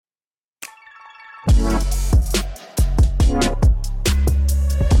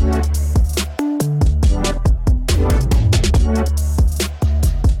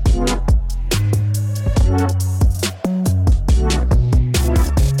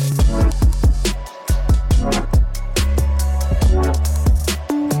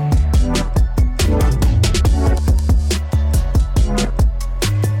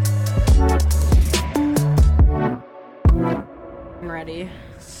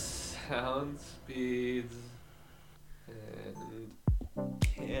Sound speeds and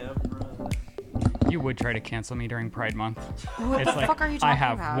camera. You would try to cancel me during Pride Month. What the fuck are you talking I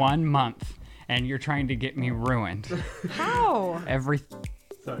have about? 1 month, and you're trying to get me ruined. How?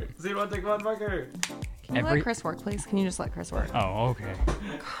 Sorry. So you want to take one marker? Can you let Chris work, please? Can you just let Chris work? Oh, okay.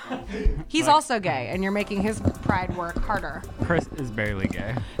 He's also gay, and you're making his pride work harder. Chris is barely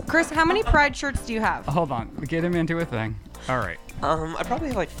gay. Chris, how many pride shirts do you have? Hold on. Get him into a thing. All right. I probably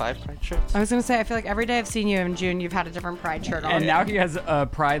have like 5 pride shirts. I was going to say, I feel like every day I've seen you in June, you've had a different pride shirt on. And now he has a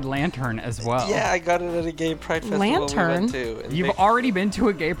Pride lantern as well. Yeah, I got it at a gay pride festival Lantern? we went to. And You've already been to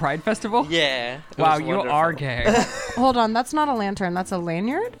a gay Pride festival? Yeah. It Wow, was you wonderful. are gay. Hold on, that's not a lantern, that's a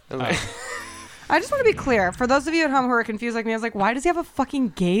lanyard? Okay. I just want to be clear. For those of you at home who are confused like me, I was like, why does he have a fucking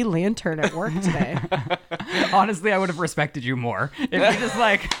gay lantern at work today? Honestly, I would have respected you more if you just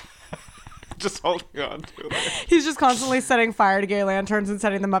like... Just holding on to it. He's just constantly setting fire to gay lanterns and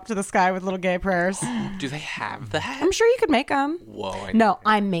setting them up to the sky with little gay prayers. Do they have that? I'm sure you could make them. Whoa. No,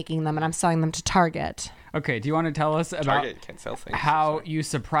 I'm making them and I'm selling them to Target. Okay, do you want to tell us about Target can't sell things. how you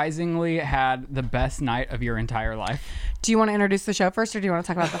surprisingly had the best night of your entire life? Do you want to introduce the show first, or do you want to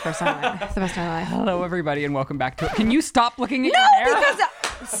talk about the first night of my life? The best night of my life? Hello, everybody, and welcome back to it. Can you stop looking at No, your hair?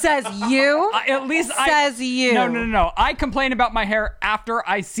 because says you. At least says you. No. I complain about my hair after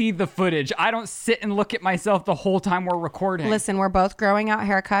I see the footage. I don't sit and look at myself the whole time we're recording. Listen, we're both growing out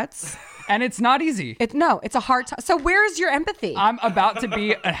haircuts. And it's not easy. It's a hard time. So where's your empathy? I'm about to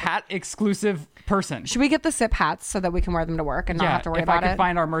be a hat exclusive person. Should we get the sip hats so that we can wear them to work and not have to worry if about I could it?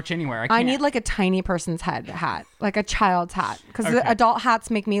 find our merch anywhere, I need like a tiny person's head hat, like a child's hat, because Okay. the adult hats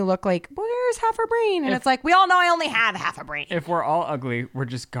make me look like, where's half a brain? And it's like, we all know I only have half a brain. If we're all ugly, we're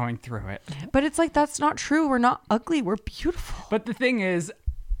just going through it. But it's like, that's not true. We're not ugly. We're beautiful. But the thing is,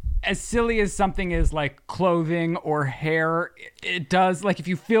 as silly as something is like clothing or hair, it does, like if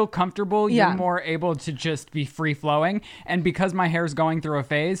you feel comfortable, Yeah. you're more able to just be free flowing. And because my hair's going through a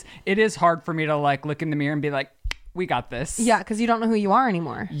phase, it is hard for me to like look in the mirror and be like, we got this. Yeah, because you don't know who you are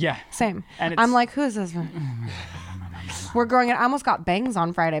anymore. Yeah. Same. And it's- I'm like, who is this? We're growing it. I almost got bangs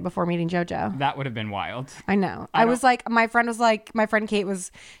on Friday before meeting JoJo. That would have been wild. I know. I was like, my friend Kate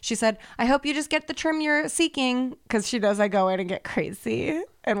she said, I hope you just get the trim you're seeking, because she knows I go in and get crazy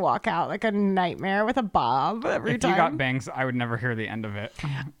and walk out like a nightmare with a bob every If time. you got bangs, I would never hear the end of it.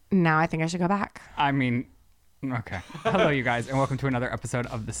 Now I think I should go back. I mean, okay. Hello, you guys, and welcome to another episode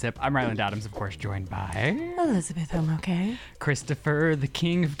of The Sip. I'm Ryland Adams, of course, joined by Elizabeth, I'm okay. Christopher, the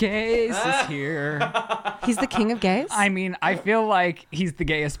king of gays, is here. He's the king of gays? I mean, I feel like he's the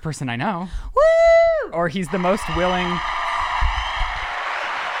gayest person I know. Woo! Or he's the most willing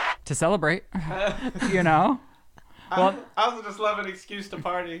to celebrate, you know? Well, I also just love an excuse to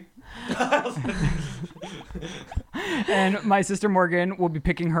party. and my sister Morgan will be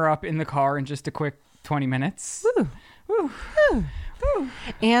picking her up in the car in just a quick 20 minutes. Woo. Woo. Woo.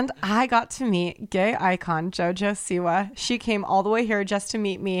 And I got to meet gay icon JoJo Siwa. She came all the way here just to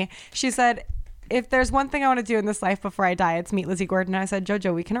meet me. She said, if there's one thing I want to do in this life before I die, it's meet Lizzie Gordon. And I said,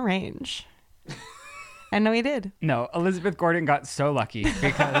 JoJo, we can arrange. And no, he did. No, Elizabeth Gordon got so lucky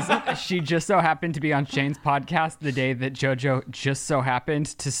because she just so happened to be on Shane's podcast the day that JoJo just so happened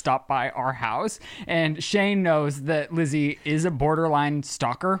to stop by our house. And Shane knows that Lizzie is a borderline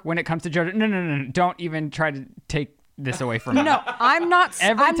stalker when it comes to JoJo. No. Don't even try to take this away from me. No, I'm not.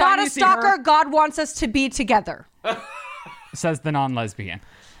 Every I'm time not you a see stalker. her- God wants us to be together. Says the non-lesbian.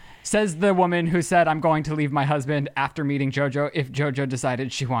 Says the woman who said, I'm going to leave my husband after meeting JoJo if JoJo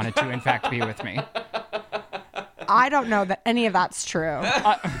decided she wanted to, in fact, be with me. I don't know that any of that's true.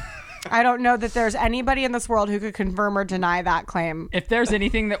 I don't know that there's anybody in this world who could confirm or deny that claim. If there's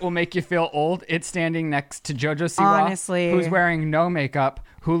anything that will make you feel old, it's standing next to JoJo Siwa, Honestly. who's wearing no makeup,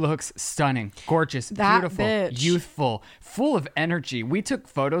 who looks stunning, gorgeous, That beautiful, bitch. youthful, full of energy. We took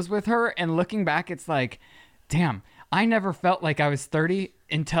photos with her, and looking back, it's like, damn, I never felt like I was 30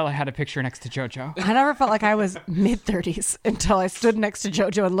 until I had a picture next to JoJo. I never felt like I was mid-30s until I stood next to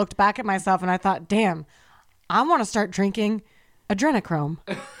JoJo and looked back at myself and I thought, damn, I want to start drinking adrenochrome.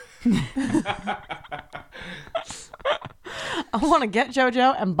 I want to get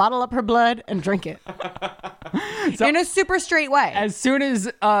JoJo and bottle up her blood and drink it. So- in a super straight way. As soon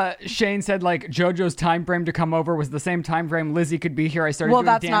as Shane said like JoJo's time frame to come over was the same time frame Lizzie could be here, I started Well, doing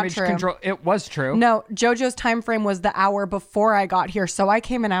that's not damage true. control. It was true. No, JoJo's time frame was the hour before I got here, so I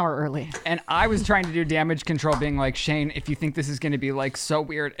came an hour early. And I was trying to do damage control, being like, Shane, if you think this is going to be like so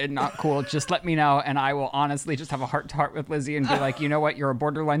weird and not cool, just let me know. And I will honestly just have a heart to heart with Lizzie and be like, you know what? You're a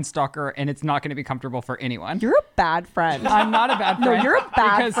borderline stalker and it's not going to be comfortable for anyone. You're a bad friend. I'm not a bad No, friend. you're a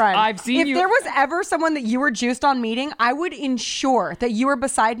bad because friend. I've seen if you. there was ever someone that you were juiced on meeting, I would ensure that you were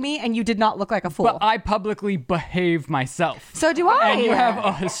beside me and you did not look like a fool. But I publicly behave myself. So do I. And you have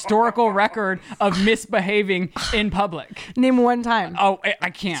a historical record of misbehaving in public. Name one time. Oh, I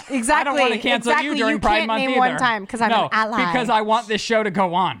can't. Exactly. I don't want to cancel Exactly. you during You Pride can't Month name either. one time, 'cause I'm an ally. Because I want this show to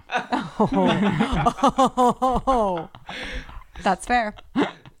go on. Oh, that's fair.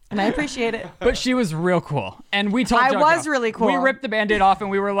 And I appreciate it. But she was real cool. And we told I JoJo. was really cool. We ripped the Band-Aid off and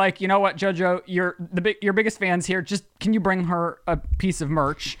we were like, you know what, JoJo, your biggest fan's here. Just, can you bring her a piece of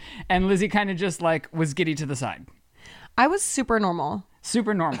merch? And Lizzie kind of just like was giddy to the side. I was super normal.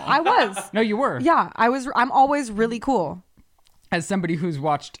 Super normal. I was. No, you were. Yeah, I was. I'm always really cool. As somebody who's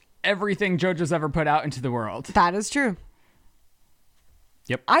watched everything JoJo's ever put out into the world. That is true.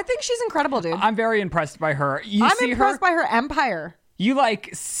 Yep. I think she's incredible, dude. I'm very impressed by her. I'm impressed by her empire. You like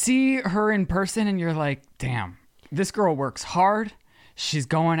see her in person and you're like, damn, this girl works hard. She's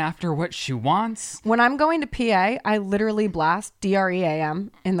going after what she wants. When I'm going to PA, I literally blast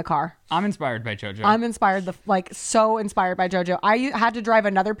DREAM in the car. I'm inspired by JoJo. I'm inspired, so inspired by JoJo. I had to drive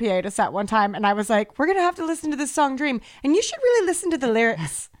another PA to set one time, and I was like, we're going to have to listen to this song Dream, and you should really listen to the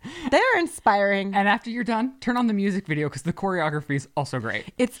lyrics. They're inspiring. And after you're done, turn on the music video because the choreography is also great.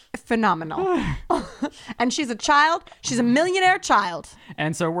 It's phenomenal. And she's a child. She's a millionaire child.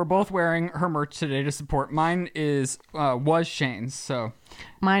 And so we're both wearing her merch today to support. Mine was Shane's, so.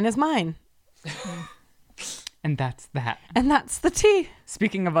 Mine is mine. And that's that. And that's the tea.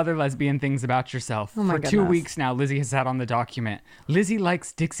 Speaking of other lesbian things about yourself, Oh my for 2 goodness. weeks now, Lizzie has had on the document, Lizzie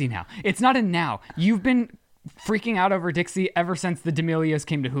likes Dixie now. It's not a now. You've been freaking out over Dixie ever since the D'Amelios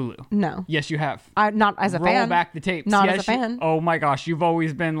came to Hulu. No. Yes, you have. Not as a Roll fan. back the tapes. Not Yes, as a fan. Oh my gosh, you've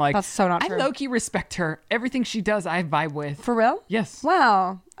always been like, That's so not true. I low-key respect her. Everything she does, I vibe with. For real? Yes.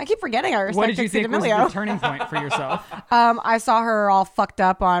 Wow. I keep forgetting I respect What did you Dixie think was D'Amelio. the turning point for yourself? I saw her all fucked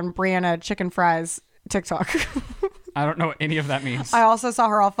up on Brianna Chicken Fries TikTok. I don't know what any of that means. I also saw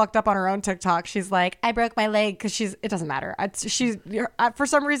her all fucked up on her own TikTok. She's like, I broke my leg because it doesn't matter. For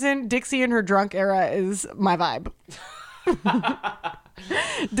some reason, Dixie in her drunk era is my vibe.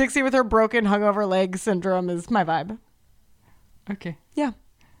 Dixie with her broken hungover leg syndrome is my vibe. Okay. Yeah.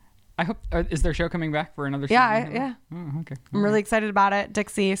 I hope, is their show coming back for another Yeah. season? Yeah. Oh, okay. I'm really excited about it.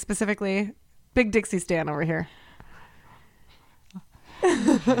 Dixie specifically. Big Dixie stan over here.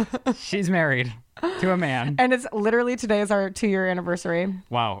 She's married to a man. And it's literally today is our 2-year anniversary.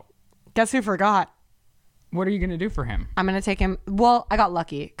 Wow. Guess who forgot? What are you going to do for him? I'm going to take him. Well, I got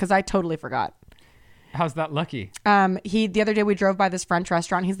lucky because I totally forgot. How's that lucky? The other day we drove by this French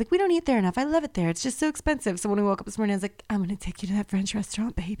restaurant. He's like, we don't eat there enough. I love it there. It's just so expensive. So when we woke up this morning, I was like, I'm going to take you to that French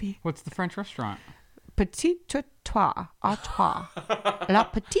restaurant, baby. What's the French restaurant? Petit Artois. La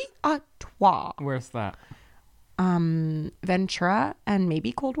Petite Artois. Where's that? Ventura and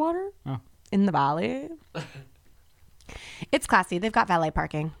maybe Coldwater Oh. in the valley. It's classy. They've got valet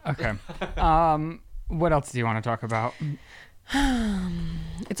parking. Okay. What else do you want to talk about?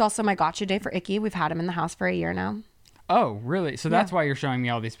 It's also my gotcha day for Icky. We've had him in the house for a year now. Oh, really? So that's why you're showing me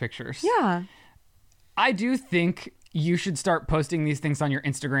all these pictures. Yeah. I do think you should start posting these things on your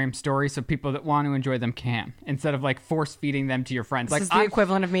Instagram story so people that want to enjoy them can, instead of like force feeding them to your friends. This Like is the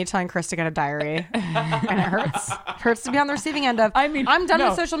equivalent of me telling Chris to get a diary. And it hurts. Hurts to be on the receiving end of. I mean, I'm done no,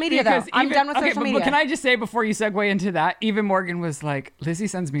 with social media, though. because I'm even- done with okay, social but media. can I just say before you segue into that, even Morgan was like, Lizzie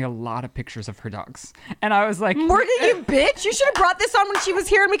sends me a lot of pictures of her dogs. And I was like, Morgan, you bitch. You should have brought this on when she was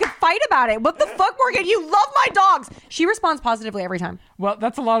here and we could fight about it. What the fuck, Morgan? You love my dogs. She responds positively every time. well,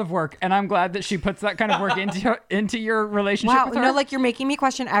 that's a lot of work. And I'm glad that she puts that kind of work into your relationship Wow. with her. No, like you're making me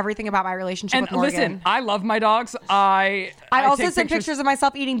question everything about my relationship and with Morgan. listen, I love my dogs. I also take sent pictures of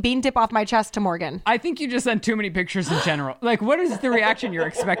myself eating bean dip off my chest to Morgan. I think you just sent too many pictures in general. Like, what is the reaction you're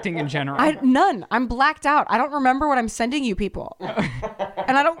expecting in general? None. I'm blacked out. I don't remember what I'm sending you people.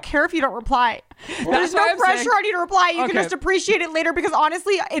 And I don't care if you don't reply. There's no why I'm pressure saying- on you to reply. You Okay. can just appreciate it later because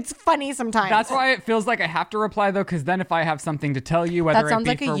honestly, it's funny sometimes. That's why it feels like I have to reply though, because then if I have something to tell you, whether That it sounds be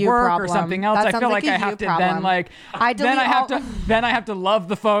like a for you work problem. or something else, That I sounds feel like like a I have you to problem. then like I then I have delete to then I have to love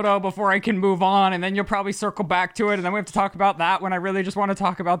the photo before I can move on, and then you'll probably circle back to it, and then we have to talk about that when I really just want to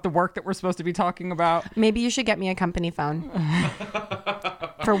talk about the work that we're supposed to be talking about. Maybe you should get me a company phone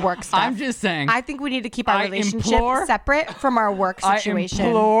for work stuff. I'm just saying. I think we need to keep our I relationship implore- separate from our work situation. I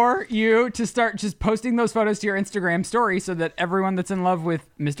implore you to start just posting those photos to your Instagram story so that everyone that's in love with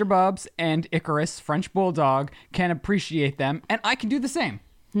Mr. Bubs and Icarus, French Bulldog, can appreciate them. And I can do the same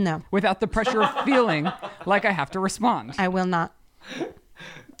No, without the pressure of feeling like I have to respond. I will not.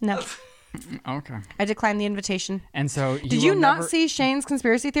 No, Okay. I declined the invitation. And so Did you not see Shane's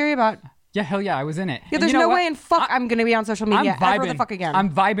conspiracy theory about Yeah, hell yeah, I was in it. Yeah, And there's you know no what? way in fuck I'm going to be on social media ever the fuck again. I'm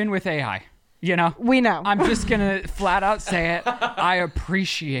vibing with AI. You know? We know. I'm just going to flat out say it. I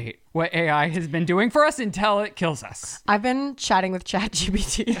appreciate what AI has been doing for us until it kills us. I've been chatting with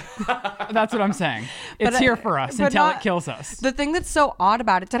ChatGPT. That's what I'm saying. It's here for us until it kills us. The thing that's so odd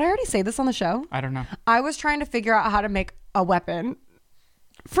about it, did I already say this on the show? I don't know. I was trying to figure out how to make a weapon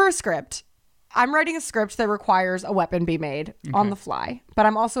for a script. I'm writing a script that requires a weapon be made on the fly, but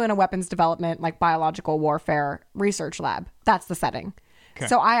I'm also in a weapons development, like biological warfare research lab. That's the setting. Okay.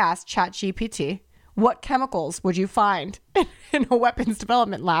 So I asked ChatGPT, what chemicals would you find in a weapons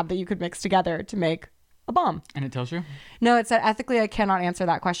development lab that you could mix together to make a bomb? And it tells you? No, it said, ethically, I cannot answer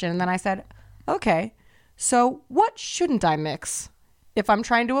that question. And then I said, okay, so what shouldn't I mix if I'm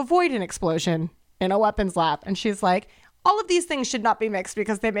trying to avoid an explosion in a weapons lab? And she's like, all of these things should not be mixed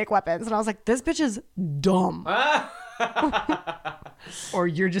because they make weapons. And I was like, this bitch is dumb. Or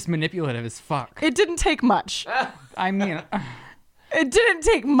you're just manipulative as fuck. It didn't take much. I mean... It didn't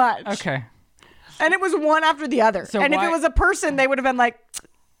take much. Okay. And it was one after the other. So and if why- it was a person, they would have been like,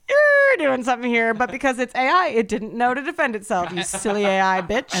 you're doing something here. But because it's AI, it didn't know to defend itself, you silly AI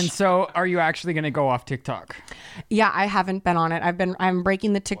bitch. And so are you actually going to go off TikTok? Yeah, I haven't been on it. I'm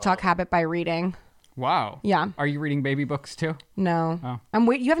breaking the TikTok habit by reading. Wow. Yeah. Are you reading baby books too? No.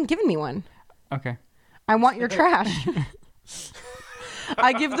 Oh. You haven't given me one. Okay. I want your trash.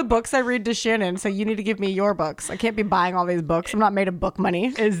 I give the books I read to Shannon, so you need to give me your books. I can't be buying all these books. I'm not made of book money.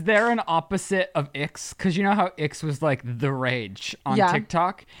 Is there an opposite of Ix? Because you know how Ix was like the rage on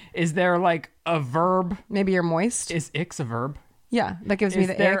TikTok? Is there like a verb? Maybe you're moist. Is Ix a verb? Yeah, that gives me Is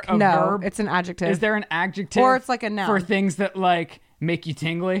the there ick. a No, verb? it's an adjective. Is there an adjective? Or it's like a noun. For things that like make you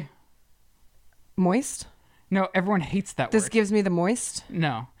tingly? Moist? No, everyone hates that This word. gives me the moist?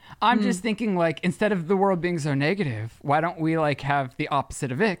 No. I'm just thinking like instead of the world being so negative, why don't we like have the opposite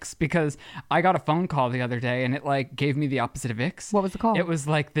of Ix? Because I got a phone call the other day and it like gave me the opposite of Ix. What was the call? It was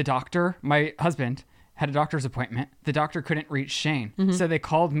like the doctor, my husband had a doctor's appointment. The doctor couldn't reach Shane. So they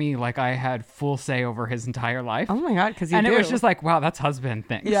called me like I had full say over his entire life. Oh my God, because you and do. it was just like, wow, that's husband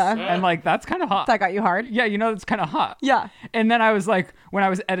things. Yeah. And like, that's kind of hot. That got you hard? Yeah, you know, it's kind of hot. Yeah. And then I was like, when I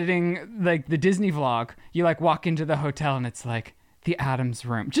was editing like the Disney vlog, you like walk into the hotel and it's like, the Adams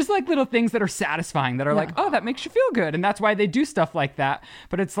room. Just like little things that are satisfying that are like, oh, that makes you feel good. And that's why they do stuff like that.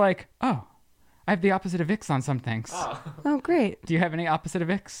 But it's like, oh, I have the opposite of Ix on some things. Oh, great. Do you have any opposite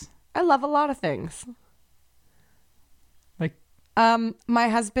of Ix? I love a lot of things. Like, My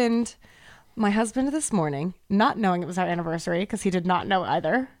husband this morning, not knowing it was our anniversary, because he did not know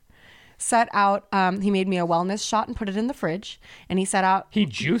either, set out, he made me a wellness shot and put it in the fridge. And he set out, he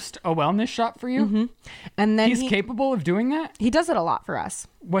juiced a wellness shot for you? and then He's capable of doing that? he does it a lot for us.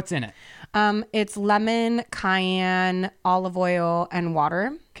 What's in it? It's lemon, cayenne, olive oil, and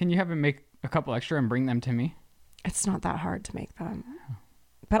water. Can you have him make a couple extra and bring them to me? It's not that hard to make them.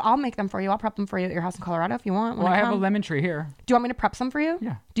 But I'll make them for you. I'll prep them for you at your house in Colorado if you want. Well, I have a lemon tree here. Do you want me to prep some for you?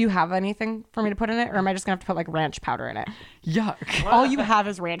 Yeah. Do you have anything for me to put in it? Or am I just going to have to put like ranch powder in it? Yuck. All you have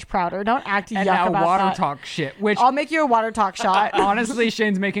is ranch powder. Don't act And yuck now about water that. talk shit, which I'll make you a water talk shot. honestly,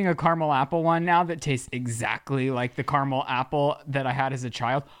 Shane's making a caramel apple one now that tastes exactly like the caramel apple that I had as a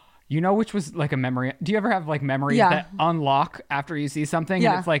child. You know, which was like a memory. Do you ever have like memories Yeah. that unlock after you see something? Yeah.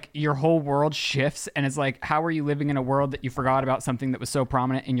 And it's like your whole world shifts. And it's like, how are you living in a world that you forgot about something that was so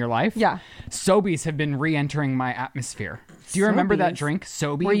prominent in your life? Yeah. Sobeys have been re-entering my atmosphere. Do you remember that Sobeys? drink,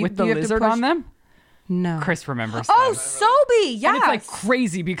 Sobe, Where you- with the you have to lizard push- on them? No. Chris remembers Oh, them. Sobe. Yes. And it's like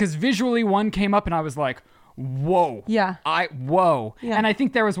crazy because visually one came up and I was like, whoa. Yeah. Whoa. Yeah. And I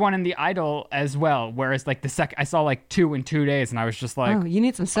think there was one in the Idol as well, whereas like the second, I saw like 2 in 2 days and I was just like, Oh, you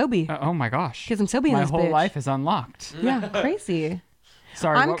need some Sobe. oh my gosh. Get some Sobe in My this whole bitch. life is unlocked. Yeah, crazy.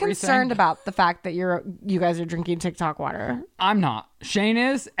 Sorry, I'm what were you saying? concerned about the fact that you guys are drinking TikTok water. I'm not. Shane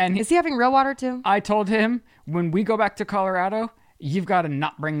is, and Is he having real water too? I told him when we go back to Colorado, you've got to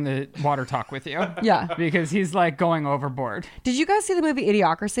not bring the water talk with you. Yeah. Because he's like going overboard. Did you guys see the movie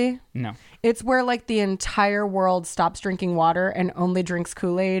Idiocracy? No. It's where like the entire world stops drinking water and only drinks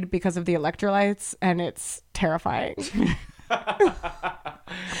Kool-Aid because of the electrolytes, and it's terrifying.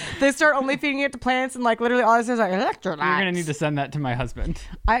 They start only feeding it to plants, and like literally all it says is like electrolytes. You're going to need to send that to my husband.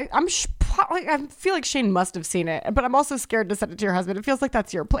 I feel like Shane must have seen it, but I'm also scared to send it to your husband. It feels like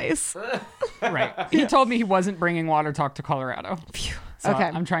that's your place. Right. He told me he wasn't bringing water talk to Colorado. Phew. So Okay.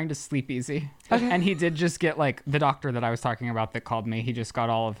 I'm trying to sleep easy. Okay. And he did just get like the doctor that I was talking about that called me. He just got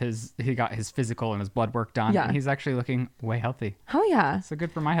he got his physical and his blood work done. Yeah. And he's actually looking way healthy. Oh yeah. So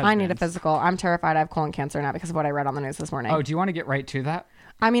good for my husband. I need a physical. I'm terrified I have colon cancer now because of what I read on the news this morning. Oh, do you want to get right to that?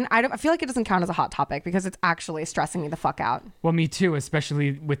 I mean, I feel like it doesn't count as a hot topic because it's actually stressing me the fuck out. Well, me too,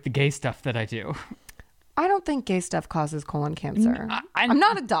 especially with the gay stuff that I do. I don't think gay stuff causes colon cancer. I'm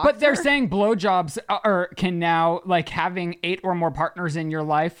not a doctor. But they're saying blowjobs can now, like having 8 or more partners in your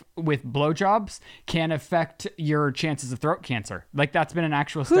life with blowjobs can affect your chances of throat cancer. Like that's been an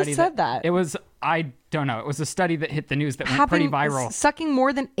actual study. Who said that? It was, I don't know. It was a study that hit the news that went pretty viral. Sucking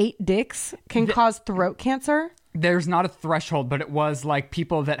more than 8 dicks can cause throat cancer? There's not a threshold, but it was like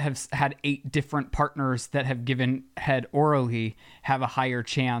people that have had 8 different partners that have given head orally have a higher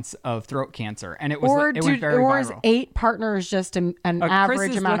chance of throat cancer. And it was it went very viral. Is 8 partners just an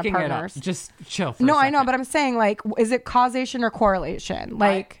average amount of partners? Just chill for a No, second. I know, but I'm saying like, is it causation or correlation?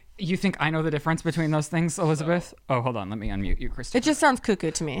 Like, you think I know the difference between those things, Elizabeth? Oh, hold on. Let me unmute you, Christopher. it just sounds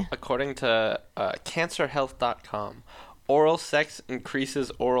cuckoo to me. According to cancerhealth.com, oral sex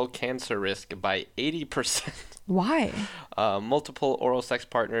increases oral cancer risk by 80%. Why? Multiple oral sex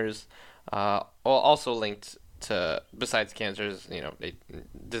partners also linked to, besides cancers,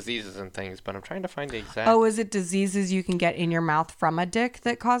 diseases and things, but I'm trying to find the exact... Oh, is it diseases you can get in your mouth from a dick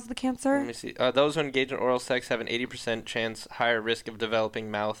that cause the cancer? Let me see. Those who engage in oral sex have an 80% chance higher risk of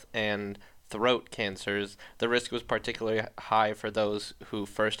developing mouth and throat cancers. The risk was particularly high for those who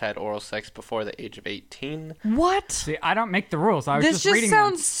first had oral sex before the age of 18. What? See, I don't make the rules. I was This just reading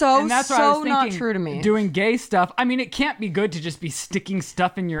sounds them. so, And that's why I was so not thinking, true to me. Doing gay stuff. I mean, it can't be good to just be sticking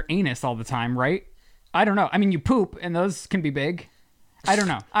stuff in your anus all the time, right? I don't know. I mean, you poop, and those can be big. I don't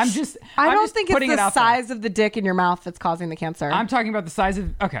know. I don't think it's the size of the dick in your mouth that's causing the cancer. I'm talking about the size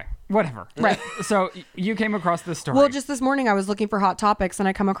of... Okay, whatever. Right. So you came across this story. Well, just this morning I was looking for hot topics and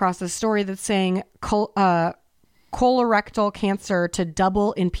I come across this story that's saying colorectal cancer to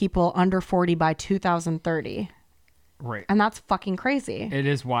double in people under 40 by 2030. Right. And that's fucking crazy. It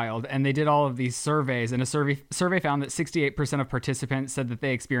is wild. And they did all of these surveys, and a survey found that 68% of participants said that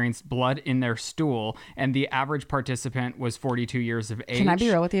they experienced blood in their stool, and the average participant was 42 years of age. Can I be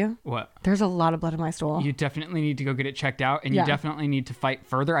real with you? What? There's a lot of blood in my stool. You definitely need to go get it checked out, and you definitely need to fight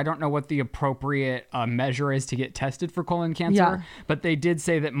further. I don't know what the appropriate measure is to get tested for colon cancer, but they did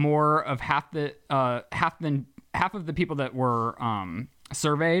say that more of half of the people that were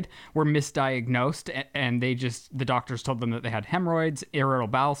surveyed were misdiagnosed, and the doctors told them that they had hemorrhoids, irritable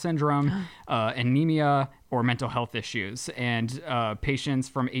bowel syndrome, anemia, or mental health issues. And patients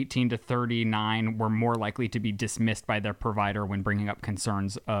from 18 to 39 were more likely to be dismissed by their provider when bringing up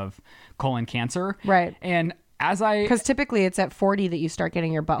concerns of colon cancer. Right. And because typically it's at 40 that you start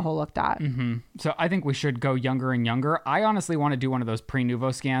getting your butthole looked at. Mm-hmm. So I think we should go younger and younger. I honestly want to do one of those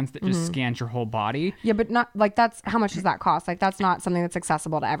pre-nuvo scans that just scans your whole body. Yeah, but not like how much does that cost? Like that's not something that's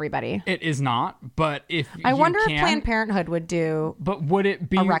accessible to everybody. It is not, but if I wonder if Planned Parenthood would do but would it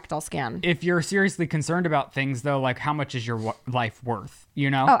be a rectal scan? If you're seriously concerned about things though, like how much is your life worth,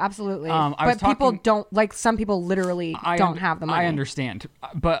 you know? Oh, absolutely. But people don't, like some people literally don't have the money. I understand,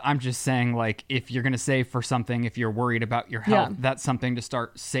 but I'm just saying, like, if you're going to save for something, if you're worried about your health, that's something to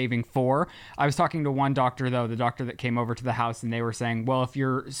start saving for. I was talking to one doctor, though, the doctor that came over to the house, and they were saying, well, if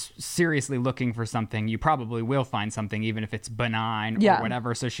you're seriously looking for something, you probably will find something, even if it's benign or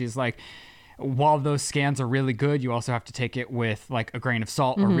whatever. So she's like, while those scans are really good, you also have to take it with like a grain of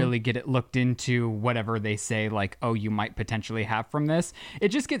salt or really get it looked into, whatever they say, like, oh, you might potentially have from this. It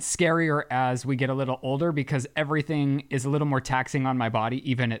just gets scarier as we get a little older because everything is a little more taxing on my body,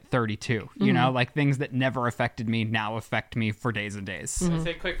 even at 32. You know, like things that never affected me now affect me for days and days. Can I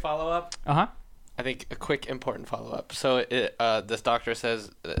say a quick follow-up? Uh-huh. I think a quick important follow-up. So this doctor says,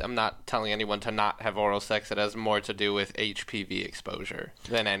 I'm not telling anyone to not have oral sex. It has more to do with HPV exposure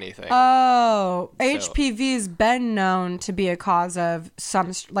than anything. Oh, HPV's been known to be a cause of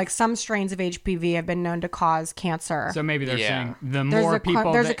some strains of HPV have been known to cause cancer. So maybe they're saying the more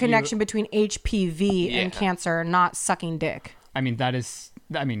people there's a connection between HPV and cancer, not sucking dick. You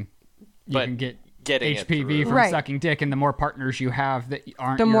can get getting HPV from sucking dick, and the more partners you have that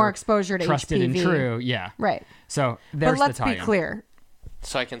aren't the more exposure to trusted HPV. And true, right. So there's but let's the be tie-in. clear.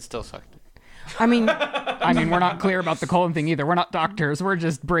 So I can still suck dick. I mean, we're not clear about the colon thing either. We're not doctors. We're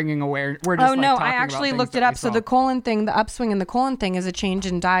just bringing aware. We're just I actually looked it up. So the colon thing, the upswing in the colon thing is a change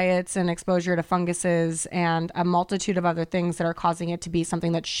in diets and exposure to funguses and a multitude of other things that are causing it to be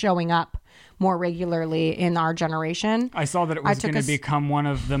something that's showing up more regularly in our generation. I saw that it was going to become one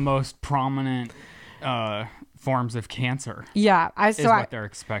of the most prominent forms of cancer Yeah, is what they're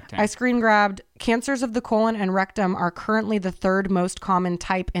expecting. I screen grabbed cancers of the colon and rectum are currently the third most common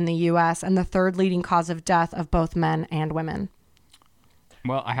type in the U.S. and the third leading cause of death of both men and women.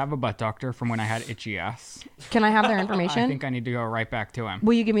 Well, I have a butt doctor from when I had itchy ass. Can I have their information? I think I need to go right back to him.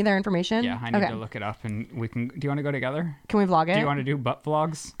 Will you give me their information? Yeah, I need to look it up and we can... Do you want to go together? Can we vlog it? Do you want to do butt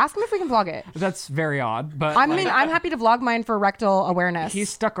vlogs? Ask him if we can vlog it. That's very odd, but... I'm happy to vlog mine for rectal awareness. He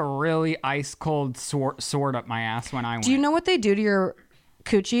stuck a really ice-cold sword up my ass when I went. Do you know what they do to your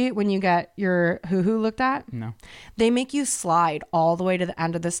coochie when you get your hoo-hoo looked at? No. They make you slide all the way to the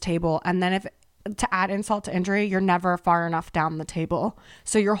end of this table, and then to add insult to injury, you're never far enough down the table.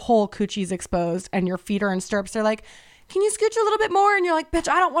 So your whole coochie's exposed and your feet are in stirrups. They're like, can you scooch a little bit more? And you're like, bitch,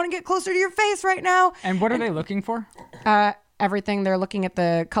 I don't want to get closer to your face right now. And what are they looking for? Everything. They're looking at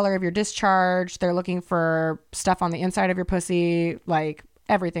the color of your discharge. They're looking for stuff on the inside of your pussy, like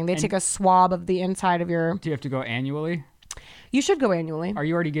everything. They take a swab of the inside of your... Do you have to go annually? You should go annually. Are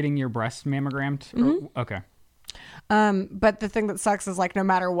you already getting your breast mammogrammed? Mm-hmm. Okay. But the thing that sucks is like, no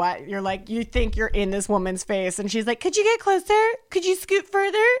matter what, you're like, you think you're in this woman's face and she's like, could you get closer? Could you scoot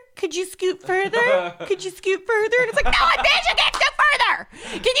further? Could you scoot further? Could you scoot further? And it's like, no, bitch, you can't scoot further.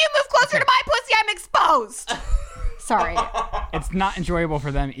 Can you move closer to my pussy? I'm exposed. Sorry. It's not enjoyable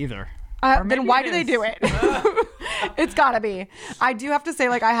for them either. Then why do they do it? It's gotta be. I do have to say,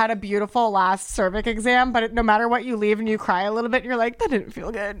 like, I had a beautiful last cervix exam, but no matter what, you leave and you cry a little bit, you're like, that didn't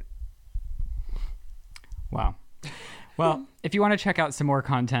feel good. Wow. Well, if you want to check out some more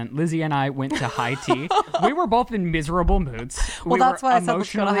content, Lizzie and I went to high tea. We were both in miserable moods. Well, that's why I said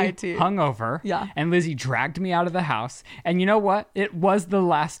let's go to high tea. Hungover. Yeah. And Lizzie dragged me out of the house. And you know what? It was the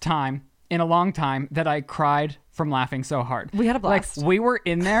last time in a long time that I cried from laughing so hard. We had a blast. Like, we were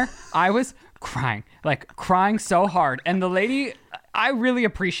in there. I was crying so hard. And the lady... I really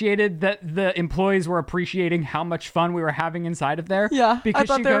appreciated that the employees were appreciating how much fun we were having inside of there. Yeah, because I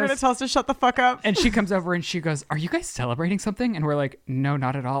thought they were going to tell us to shut the fuck up. And she comes over and she goes, are you guys celebrating something? And we're like, no,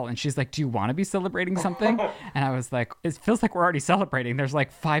 not at all. And she's like, do you want to be celebrating something? And I was like, it feels like we're already celebrating. There's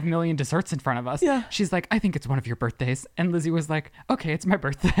like 5 million desserts in front of us. Yeah. She's like, I think it's one of your birthdays. And Lizzie was like, okay, it's my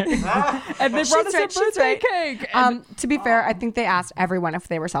birthday. And they brought us a birthday cake. To be fair, I think they asked everyone if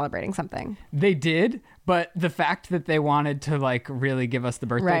they were celebrating something. They did. But the fact that they wanted to like really give us the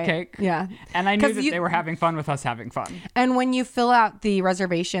birthday cake. Yeah. And I knew that they were having fun with us having fun. And when you fill out the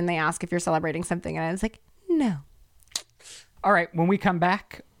reservation, they ask if you're celebrating something. And I was like, no. All right. When we come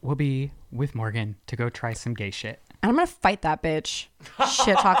back, we'll be with Morgan to go try some gay shit. And I'm going to fight that bitch.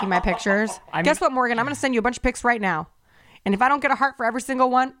 Shit talking my pictures. Guess what, Morgan? I'm going to send you a bunch of pics right now. And if I don't get a heart for every single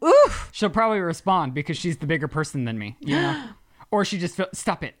one, oof. She'll probably respond because she's the bigger person than me, you know? Or she just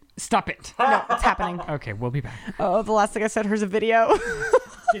stop it. Stop it. No, it's happening. Okay, we'll be back. Oh, the last thing I said, here's a video.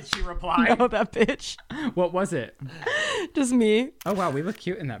 Did she reply? No, that bitch. What was it? Just me. Oh, wow. We look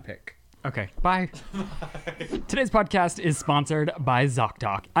cute in that pic. Okay, bye. Today's podcast is sponsored by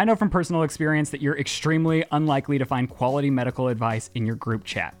ZocDoc. I know from personal experience that you're extremely unlikely to find quality medical advice in your group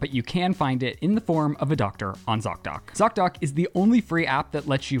chat, but you can find it in the form of a doctor on ZocDoc. ZocDoc is the only free app that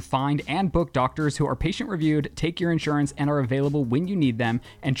lets you find and book doctors who are patient-reviewed, take your insurance, and are available when you need them,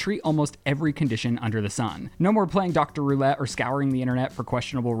 and treat almost every condition under the sun. No more playing Dr. Roulette or scouring the internet for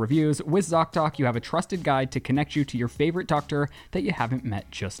questionable reviews. With ZocDoc, you have a trusted guide to connect you to your favorite doctor that you haven't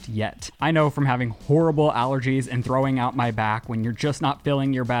met just yet. I know from having horrible allergies and throwing out my back when you're just not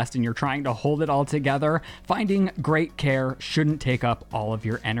feeling your best and you're trying to hold it all together, finding great care shouldn't take up all of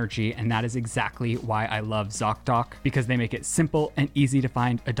your energy, and that is exactly why I love ZocDoc, because they make it simple and easy to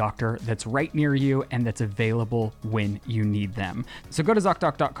find a doctor that's right near you and that's available when you need them. So go to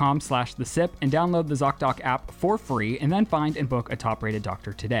ZocDoc.com/thesip and download the ZocDoc app for free, and then find and book a top-rated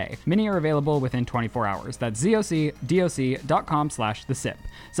doctor today. Many are available within 24 hours. That's ZocDoc.com/thesip.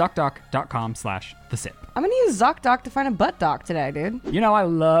 ZocDoc.com/thesip. I'm going to use ZocDoc to find a butt doc today, dude. You know, I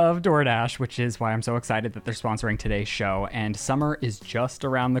love DoorDash, which is why I'm so excited that they're sponsoring today's show. And summer is just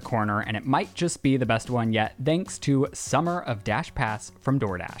around the corner, and it might just be the best one yet, thanks to Summer of Dash Pass from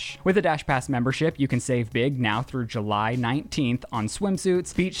DoorDash. With a Dash Pass membership, you can save big now through July 19th on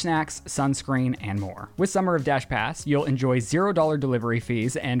swimsuits, beach snacks, sunscreen, and more. With Summer of Dash Pass, you'll enjoy $0 delivery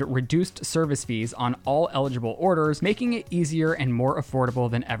fees and reduced service fees on all eligible orders, making it easier and more affordable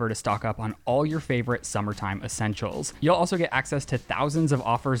than ever to stock stock up on all your favorite summertime essentials. You'll also get access to thousands of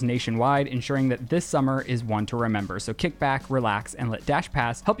offers nationwide, ensuring that this summer is one to remember. So kick back, relax, and let Dash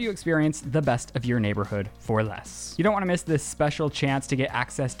Pass help you experience the best of your neighborhood for less. You don't want to miss this special chance to get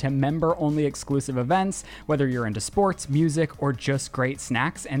access to member-only exclusive events, whether you're into sports, music, or just great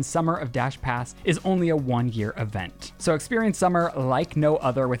snacks, and Summer of Dash Pass is only a one-year event. So experience summer like no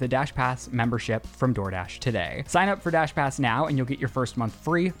other with a Dash Pass membership from DoorDash today. Sign up for Dash Pass now and you'll get your first month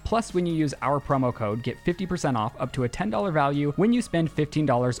free. Plus, when you use our promo code, get 50% off up to a $10 value when you spend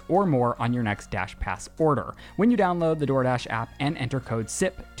 $15 or more on your next Dash Pass order. When you download the DoorDash app and enter code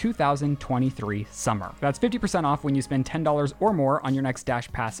SIP 2023 summer. That's 50% off when you spend $10 or more on your next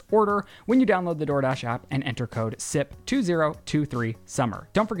Dash Pass order when you download the DoorDash app and enter code SIP 2023 summer.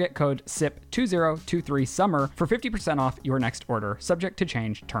 Don't forget code SIP 2023 summer for 50% off your next order, subject to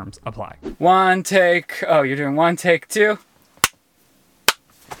change, terms apply. One take. Oh, you're doing one take two?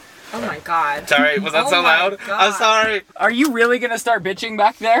 Oh my God. Sorry, was that so loud? I'm sorry. Are you really gonna start bitching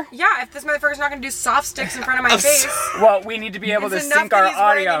back there? Yeah, if this motherfucker's not gonna do soft sticks in front of my face. Well, we need to be able to sync our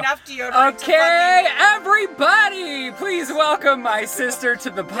audio. Okay, everybody, please welcome my sister to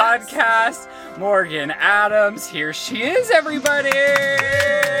the podcast, Morgan Adams. Here she is, everybody.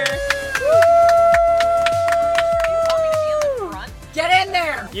 Get in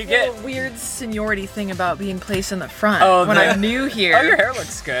there! You get a weird seniority thing about being placed in the front when I'm new here. Oh, your hair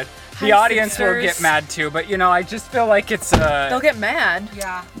looks good. The Hi, audience will sisters. get mad too, but you know, I just feel like it's They'll get mad.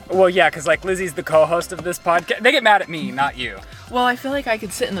 Yeah. well, yeah, because like Lizzie's the co-host of this podcast. They get mad at me, not you. Well, I feel like I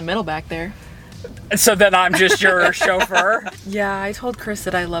could sit in the middle back there. So then I'm just your chauffeur. Yeah, I told Chris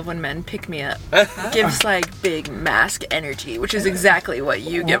that I love when men pick me up. Gives like big mask energy, which is exactly what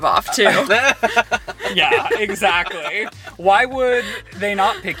you give off too. Yeah, exactly. Why would they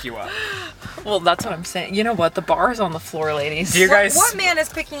not pick you up? Well, that's what I'm saying. You know what? The bar is on the floor, ladies. Do you guys? What man is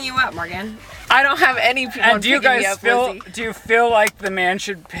picking you up, Morgan? I don't have any people And do you picking me guys up, feel? Lizzie. Do you feel like the man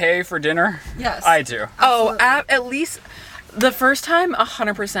should pay for dinner? Yes. I do. Oh, at least the first time,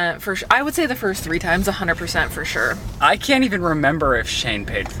 100% for sure. I would say the first 3 times, 100% for sure. I can't even remember if Shane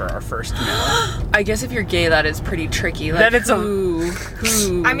paid for our first meal. I guess if you're gay, that is pretty tricky. Like, Then it's who?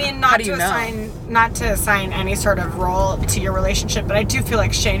 I mean, How not do to you know? assign any sort of role to your relationship, but I do feel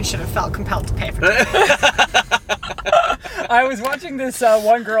like Shane should have felt compelled to pay for it. I was watching this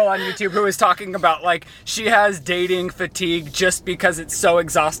one girl on YouTube who was talking about like she has dating fatigue just because it's so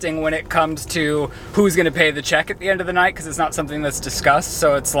exhausting when it comes to who's going to pay the check at the end of the night because it's not something that's discussed.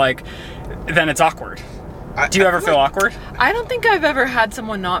 So it's like, then it's awkward. Do you ever feel awkward? I don't think I've ever had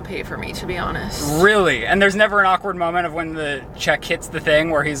someone not pay for me, to be honest. Really? And there's never an awkward moment of when the check hits the thing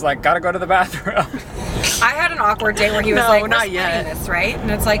where he's like, gotta go to the bathroom. I had an awkward day where he was No, like, not "We're splitting yet. this, right?"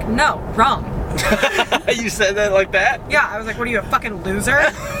 And it's like, "No, wrong." You said that like that? Yeah, I was like, "What are you, a fucking loser?"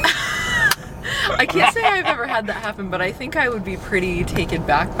 I can't say I've ever had that happen, but I think I would be pretty taken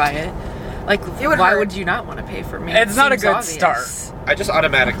back by it. Like, It would why hurt. would you not want to pay for me? It's not a Seems good obvious. start. I just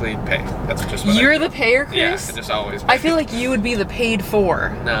automatically pay. That's just what You're I do. the payer, Yeah, Chris? I just always pay. I feel like you would be the paid for.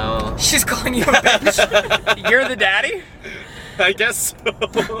 No. She's calling you a bitch. You're the daddy? I guess so.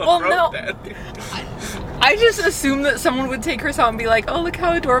 Well, no. That. I just assumed that someone would take Chris out and be like, oh, look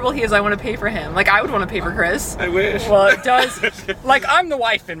how adorable he is. I want to pay for him. Like, I would want to pay for Chris. I wish. Well, it does. Like, I'm the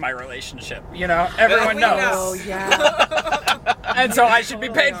wife in my relationship, you know? Everyone We knows. know. Oh, yeah. And so I should be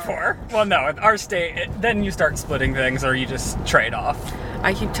paid for. Well, no, at our state, then you start splitting things or you just trade off.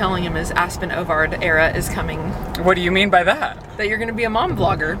 I keep telling him his Aspen Ovard era is coming. What do you mean by that? That you're going to be a mom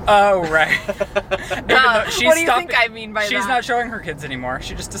vlogger. Oh, right. Even though she's what do you stopping- think I mean by She's that? not showing her kids anymore.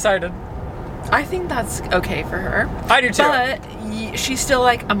 She just decided. I think that's okay for her. I do too. But she's still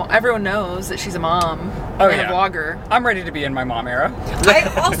like, everyone knows that she's a mom Oh, and yeah. a vlogger. I'm ready to be in my mom era.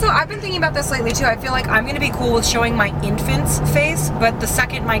 I've been thinking about this lately too. I feel like I'm gonna be cool with showing my infant's face, but the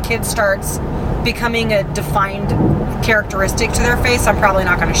second my kid starts becoming a defined characteristic to their face, I'm probably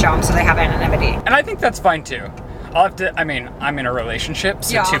not gonna show them so they have anonymity. And I think that's fine too. I'll have to, I mean, I'm in a relationship,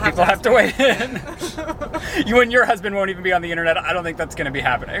 so Yeah, two I'll have people to have to weigh in. You and your husband won't even be on the internet. I don't think that's going to be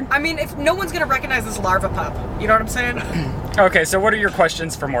happening. I mean, if no one's gonna recognize this larva pup, you know what I'm saying? Okay, so what are your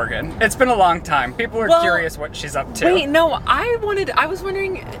questions for Morgan? It's been a long time. People are Well, curious what she's up to. Wait, no, I was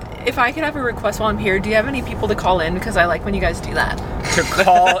wondering if I could have a request while I'm here. Do you have any people to call in? Because I like when you guys do that. To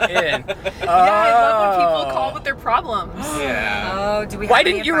call in. Yeah, I love when people call with their problems. Yeah. Oh, do we? Why have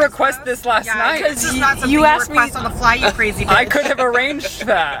any didn't you advice request for us? this last night? This is not something you you asked me- request on the fly, you crazy bitch. I could have arranged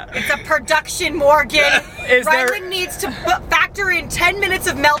that. It's a production, Morgan. Is there- Rylan needs to factor in 10 minutes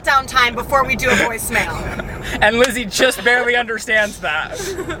of meltdown time before we do a voicemail. And Lizzie just barely understands that.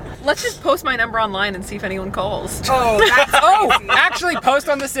 Let's just post my number online and see if anyone calls. Oh, that's Oh, crazy. actually, post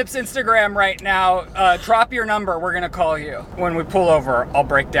on the Sip Corp's Instagram right now. Drop your number. We're going to call you. When we pull over, I'll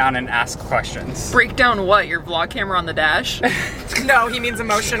break down and ask questions. Break down what? Your vlog camera on the dash? No, he means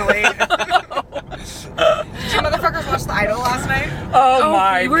emotionally. Did you motherfuckers watch The Idol last night? Oh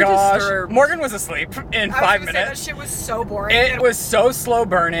my you were gosh. disturbed. Morgan was asleep in 5 minutes. That shit was so boring. It was so slow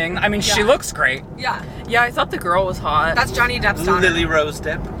burning. I mean, she Yeah. looks great. Yeah. Yeah, I thought the girl was hot. That's Johnny Depp's daughter. Lily Rose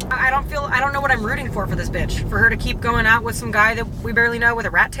Depp. I don't know what I'm rooting for this bitch. For her to keep going out with some guy that we barely know with a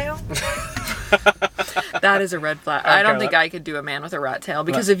rat tail? That is a red flag. I don't Okay, think I could do a man with a rat tail,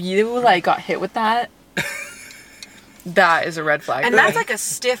 because if you like got hit with that, that is a red flag. And that's like a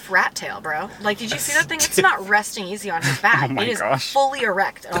stiff rat tail, bro. Like, did you see that thing? It's not resting easy on his back. Oh my it is gosh. fully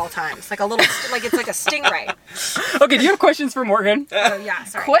erect at all times. Like a little, like it's like a stingray. Okay, do you have questions for Morgan? Oh yeah,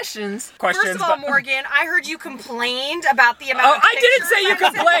 sorry. questions. Questions. First of all, but- Morgan, I heard you complained about the amount Oh, of I didn't say you pictures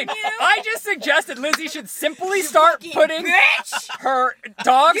I sent complained. you. I just suggested Lizzie should simply start Fucking putting bitch! her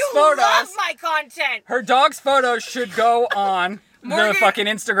dog's You photos. love my content. Her dog's photos should go on the Morgan- fucking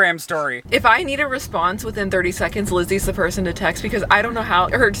Instagram story. If I need a response within 30 seconds, Lizzie's the person to text, because I don't know how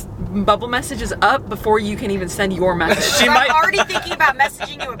her bubble message is up before you can even send your message. She I'm might. already thinking about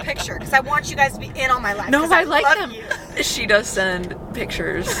messaging you a picture because I want you guys to be in on my life. No, 'cause I like love them. you. She does send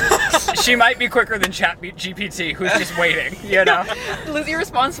pictures. She might be quicker than ChatGPT, who's just waiting. You know. Lizzie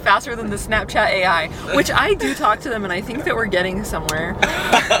responds faster than the Snapchat AI, which I do talk to them, and I think that we're getting somewhere.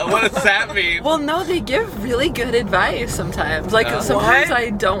 What does that mean? Well, no, they give really good advice sometimes. Like, sometimes What? I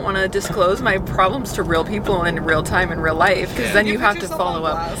don't want to disclose my problems to real people in real time in real life, because then you have to follow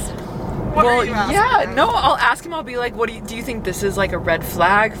up. What Well, are you asking yeah, them? no, I'll ask him. I'll be like, do you think this is like a red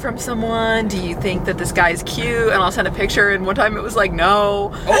flag from someone? Do you think that this guy's cute? And I'll send a picture, and one time it was like,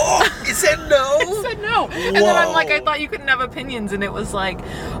 no. Oh, you said no? I said no. And then I'm like, I thought you couldn't have opinions, and it was like,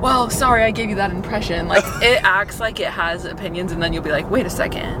 well, sorry, I gave you that impression. Like, it acts like it has opinions, and then you'll be like, wait a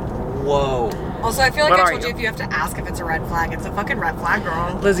second. Whoa. Also, I feel like What I are told you you? if you have to ask if it's a red flag, it's a fucking red flag,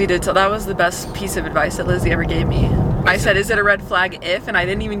 girl. Lizzie did tell. That was the best piece of advice that Lizzie ever gave me. I said, is it a red flag if? And I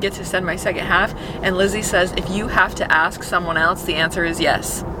didn't even get to send my second half. And Lizzie says, if you have to ask someone else, the answer is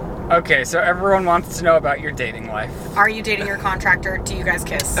yes. Okay, so everyone wants to know about your dating life. Are you dating your contractor? Do you guys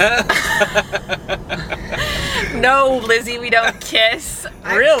kiss? No, Lizzie, we don't kiss.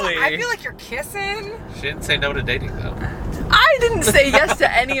 Really? I feel like you're kissing. She didn't say no to dating, though. I didn't say yes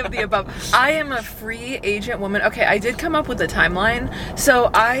to any of the above. I am a free agent woman. Okay, I did come up with a timeline. So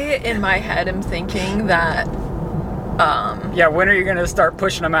I, in my head, am thinking that, Yeah, when are you gonna start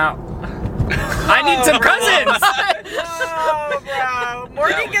pushing them out? I need some cousins! Oh, bro.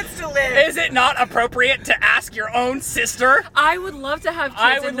 Morgan gets to live. Is it not appropriate to ask your own sister? I would love to have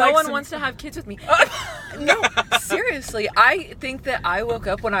I kids, would and no like one some- wants to have kids with me. No, seriously. I think that I woke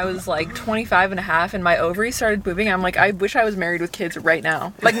up when I was like 25 and a half and my ovaries started moving. I'm like, I wish I was married with kids right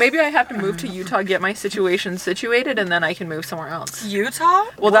now. Like, maybe I have to move to Utah, get my situation situated, and then I can move somewhere else. Utah?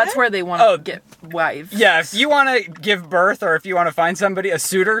 Well, that's where they want to Oh. get wives. Yeah, if you want to give birth or if you want to find somebody, a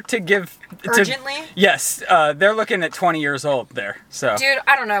suitor to give... Urgently? Yes, they're looking at 20 years old there, so... Dude,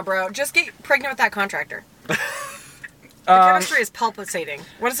 I don't know, bro. Just get pregnant with that contractor. The chemistry is palpitating.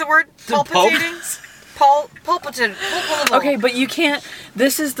 What is the word? Palpitating? Palpitating. Okay, but you can't.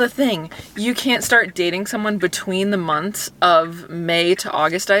 This is the thing. You can't start dating someone between the months of May to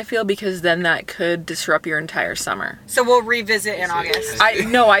August, I feel, because then that could disrupt your entire summer. So we'll revisit in August.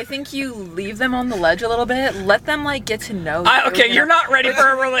 I think you leave them on the ledge a little bit. Let them like get to know you. Okay, you're not ready for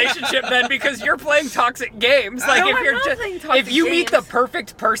a relationship then because you're playing toxic games. Like No, if I'm you're not just playing toxic if you meet the games.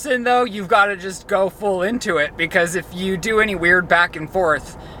 perfect person though, you've got to just go full into it because if you do any weird back and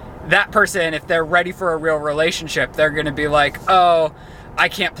forth, that person, if they're ready for a real relationship, they're going to be like, "Oh, I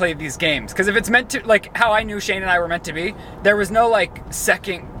can't play these games." Because if it's meant to, like how I knew Shane and I were meant to be, there was no like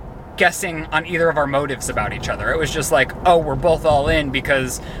second guessing on either of our motives about each other. It was just like, oh, we're both all in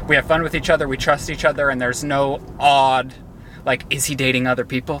because we have fun with each other, we trust each other, and there's no odd, like, is he dating other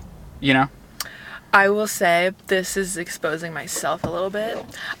people? You know? I will say, this is exposing myself a little bit.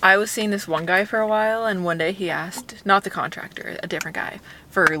 I was seeing this one guy for a while, and one day he asked, not the contractor, a different guy,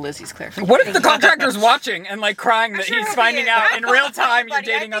 for Lizzie's clarification. What if the contractor's watching and like crying that sure he's hope finding he is. out in real time you're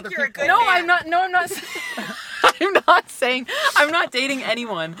Buddy, I dating think other you're a people? good No, man. I'm not. No, I'm not. I'm not dating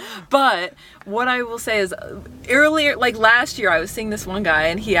anyone. But what I will say is, earlier, like last year, I was seeing this one guy,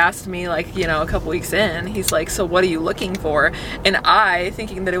 and he asked me, like, you know, a couple weeks in, he's like, "So what are you looking for?" And I,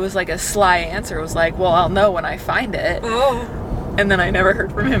 thinking that it was like a sly answer, was like, "Well, I'll know when I find it." Oh. And then I never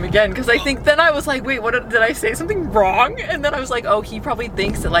heard from him again, because I think then I was like, wait, what did I say something wrong? And then I was like, oh, he probably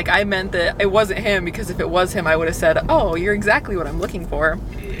thinks that like I meant that it wasn't him, because if it was him, I would have said, oh, you're exactly what I'm looking for.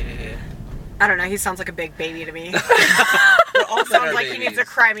 I don't know. He sounds like a big baby to me. Well, all sounds like he needs a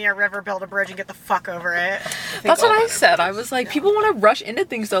Crimea River, build a bridge, and get the fuck over it. That's what I said. I was like, people want to rush into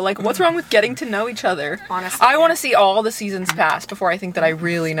things though. Like, what's wrong with getting to know each other? Honestly. I want to see all the seasons pass before I think that I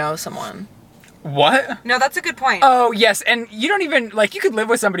really know someone. What? No, that's a good point. Oh, yes, and you don't even, like, you could live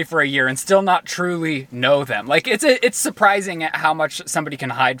with somebody for a year and still not truly know them. Like, it's surprising at how much somebody can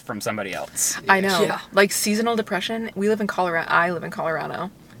hide from somebody else. I know. Yeah. Like, seasonal depression, we live in Colorado. I live in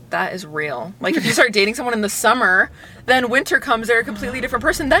Colorado. That is real. Like, if you start dating someone in the summer, then winter comes, they're a completely different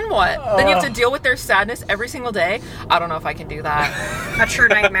person. Then what? Then you have to deal with their sadness every single day. I don't know if I can do that. A true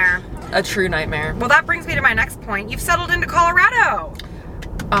nightmare. A true nightmare. Well, that brings me to my next point. You've settled into Colorado.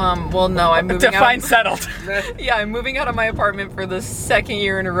 Well, no, I'm moving Define out. settled. Yeah, I'm moving out of my apartment for the second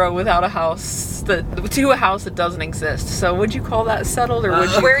year in a row without a house to a house that doesn't exist. So, would you call that settled, or would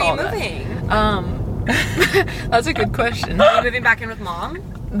you Where call are you that? moving? That's a good question. Are you moving back in with Mom?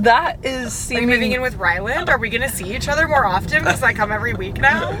 That is Are you seeming. moving in with Ryland? Are we gonna see each other more often because I come every week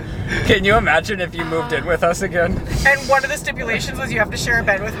now? Can you imagine if you moved in with us again? And one of the stipulations was you have to share a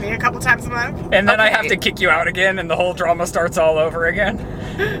bed with me a couple times a month. And then I Okay. have to kick you out again and the whole drama starts all over again?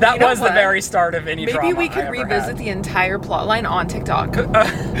 That know was the what? very start of any drama Maybe we I could ever revisit had. the entire plot line on TikTok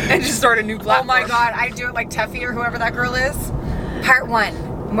and just start a new Oh platform. my god, I do it like Teffy or whoever that girl is. Part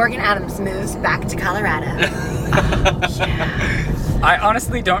 1. Morgan Adams moves back to Colorado. I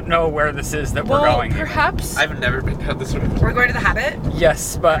honestly don't know where this is that Well, we're going. perhaps. I've never been down this road. We're going to the Habit.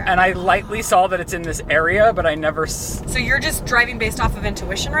 Yes, and I lightly saw that it's in this area, but I never. So you're just driving based off of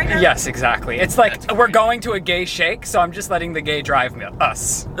intuition right now? Yes, exactly. It's like we're going to a gay shake, so I'm just letting the gay drive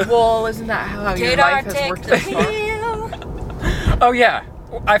us. Well, isn't that how your Gaydar, life has take worked the thus far? wheel. Oh yeah,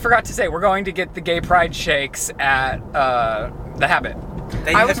 I forgot to say we're going to get the gay pride shakes at the Habit.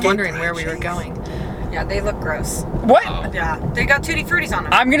 I was wondering where we were going. Yeah, they look gross. What? Yeah, they got Tutti Fruttis on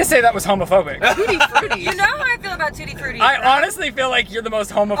them. I'm gonna say that was homophobic. Tutti Frutti. You know how I feel about Tutti Fruttis. I right? honestly feel like you're the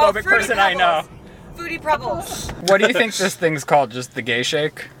most homophobic Fruity person I know. Pebbles. Fruity Pebbles. What do you think this thing's called? Just the gay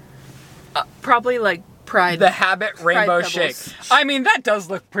shake? Probably like Pride. The Habit Rainbow Pebbles. Shake. I mean, that does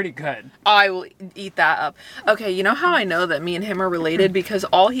look pretty good. I will eat that up. Okay, you know how I know that me and him are related? Because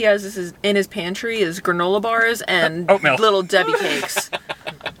all he has in his pantry is granola bars and Oatmeal. little Debbie cakes.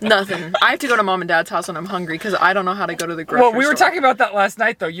 Nothing. I have to go to Mom and Dad's house when I'm hungry because I don't know how to go to the grocery Well, we were store. talking about that last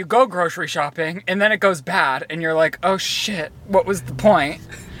night, though. You go grocery shopping, and then it goes bad, and you're like, oh shit, what was the point?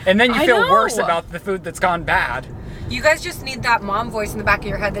 And then you I feel know. worse about the food that's gone bad. You guys just need that mom voice in the back of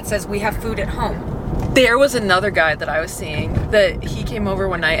your head that says, we have food at home. There was another guy that I was seeing that he came over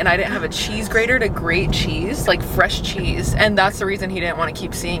one night and I didn't have a cheese grater to grate cheese, like fresh cheese, and that's the reason he didn't want to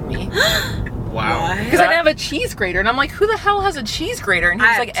keep seeing me. Wow. Because I didn't have a cheese grater, and I'm like, who the hell has a cheese grater? And he I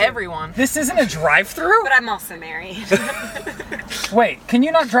was have like, two. everyone. This isn't a drive-through? But I'm also married. Wait, can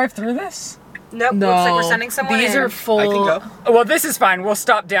you not drive through this? Nope, No, looks like we're sending someone these in. are full. I can go. Well, this is fine. We'll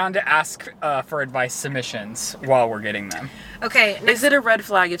stop down to ask for advice submissions while we're getting them. Okay, Is it a red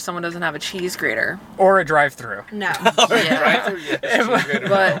flag if someone doesn't have a cheese grater? Or a drive-through. no. Yeah. Drive-through, yes.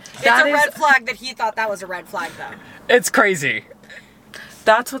 But It's that a is- red flag that he thought that was a red flag, though. It's crazy.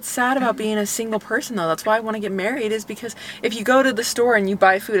 That's what's sad about being a single person, though. That's why I want to get married, is because if you go to the store and you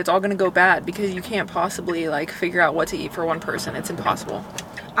buy food, it's all going to go bad because you can't possibly, like, figure out what to eat for one person. It's impossible.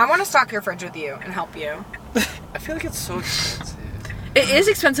 I want to stock your fridge with you and help you. I feel like it's so expensive. It is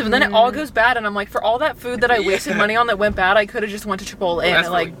expensive, and then it all goes bad, and I'm like, for all that food that I wasted money on that went bad, I could have just went to Chipotle and, that's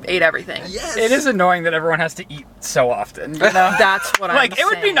like, ate everything. Yes. It is annoying that everyone has to eat so often, you know? That's what I'm Like, it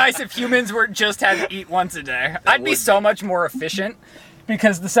would be saying. nice if humans were just had to eat once a day. I'd be would so much more efficient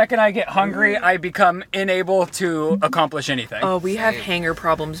because the second I get hungry, I become unable to accomplish anything. Oh, we have hanger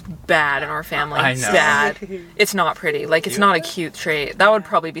problems bad in our family. I know. Bad. It's not pretty. Like, it's not a cute trait. That would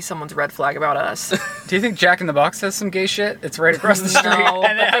probably be someone's red flag about us. Do you think Jack in the Box has some gay shit? It's right across the street No,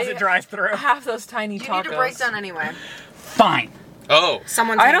 and it but has they a drive-through. Have those tiny You tacos. need to break down anyway. Fine. Oh.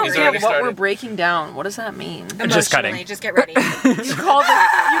 Someone's I don't He's get already what we're started. breaking down. What does that mean? Just Emotionally, cutting. Just get ready. You call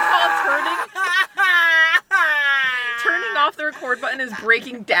turning off the record button is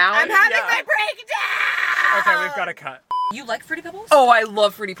breaking down. I'm having Yeah. my breakdown! Okay, we've got to cut. You like Fruity Pebbles? Oh, I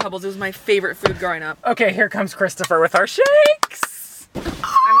love Fruity Pebbles. It was my favorite food growing up. Okay, here comes Christopher with our shakes. I'm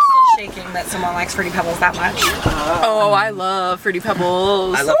still shaking that someone likes Fruity Pebbles that much. Oh, I love Fruity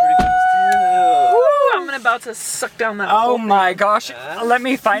Pebbles. I love Fruity Pebbles Ooh, I'm about to suck down that Oh whole my gosh. Let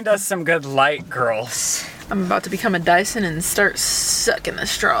me find us some good light, girls. I'm about to become a Dyson and start sucking the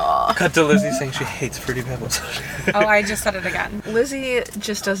straw. too. Cut to Lizzie saying she hates Fruity Pebbles. Oh, I just said it again. Lizzie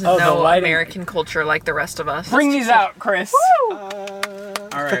just doesn't Oh, the know lighting. American culture like the rest of us. Bring these out, Chris.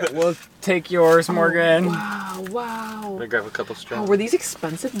 All right, we'll take yours, Morgan. Wow, wow. I grab a couple Oh, straws. were these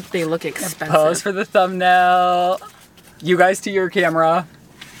expensive? They look expensive. Pose for the thumbnail. You guys to your camera.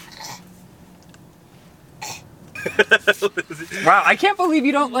 Wow, I can't believe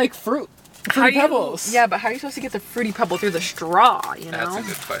you don't like fruity pebbles. Yeah, but how are you supposed to get the fruity pebble through the straw, you know? That's a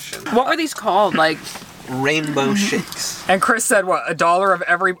good question. What were these called? Like, Rainbow shakes. And Chris said, what, $1 of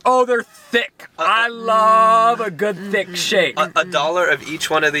every... Oh, they're thick. I love a good thick shake. $1 of each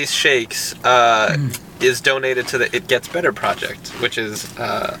one of these shakes is donated to the It Gets Better Project, which is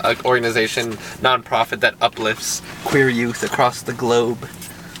an organization, nonprofit that uplifts queer youth across the globe.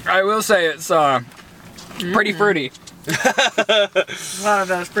 I will say it's pretty fruity. A lot of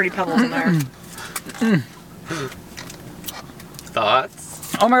those pretty pebbles in there.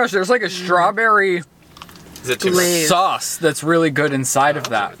 Thoughts? Oh my gosh, there's like a strawberry Is it too Glaze. sauce that's really good inside of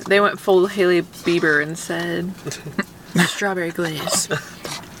that. they went full Hailey Bieber and said, strawberry glaze.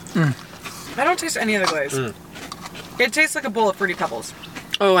 I don't taste any of the glaze. It tastes like a bowl of fruity pebbles.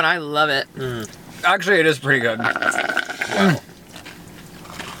 Oh, and I love it. Actually, it is pretty good.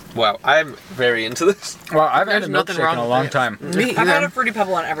 Wow, I'm very into this. Well, I've had a There's nothing milkshake in wrong a with long it. time. Me I've had either. a fruity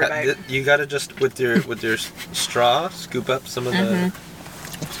pebble on every bite. You gotta just with your straw scoop up some of the.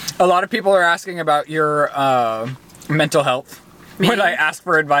 A lot of people are asking about your mental health. Me? When I ask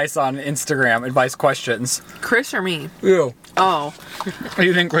for advice on Instagram, advice questions. Chris or me? Ew. Oh.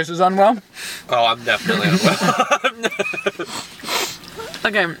 You think Chris is unwell? Oh, I'm definitely unwell.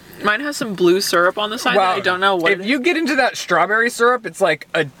 Okay, mine has some blue syrup on the side that I don't know what If you get into that strawberry syrup, it's like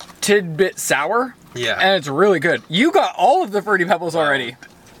a tidbit sour. Yeah. And it's really good. You got all of the fruity pebbles already.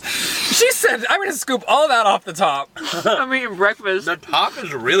 She said, I'm going to scoop all that off the top. I'm eating breakfast. The top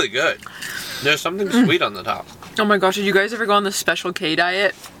is really good. There's something sweet on the top. Oh my gosh, did you guys ever go on the Special K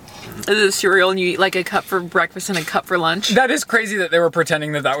diet? This is cereal and you eat like a cup for breakfast and a cup for lunch. That is crazy that they were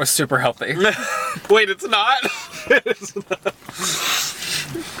pretending that that was super healthy. Wait, it's not?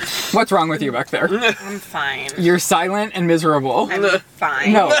 What's wrong with you back there? I'm fine. You're silent and miserable. I'm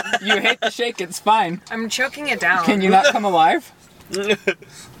fine. No, you hate the shake, it's fine. I'm choking it down. Can you not come alive?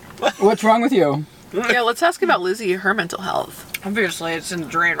 What's wrong with you? Yeah, let's ask about Lizzie, her mental health. Obviously, it's in the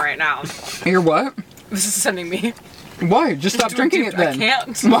drain right now. You're what? This is sending me. Why? Just stop drinking it then. I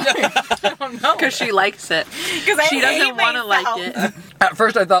can't. Why? I don't know. Because she likes it. Because I She hate doesn't want to myself. like it. At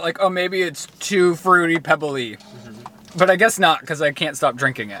first I thought like, oh, maybe it's too fruity pebbly. But I guess not, because I can't stop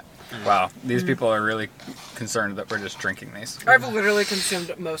drinking it. Wow, these people are really concerned that we're just drinking these. I've literally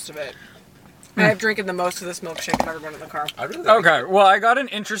consumed most of it. I've drinking the most of this milkshake I've ever been in the car. I really like Okay, well, I got an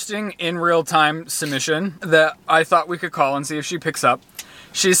interesting in real time submission that I thought we could call and see if she picks up.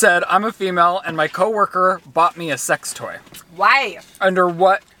 She said, I'm a female and my coworker bought me a sex toy. Why? Under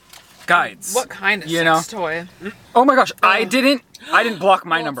what guides? What kind of You sex know? toy? Oh my gosh, I didn't block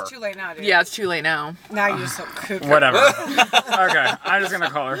my Well, number. It's too late now, dude. Yeah, it's too late now. Now you just so cuckoo. Whatever. Okay, I'm just gonna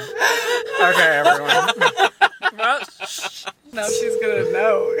call her. Okay, everyone. Well, Now she's gonna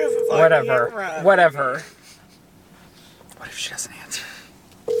know. 'Cause it's on whatever. camera. Whatever. What if she doesn't answer?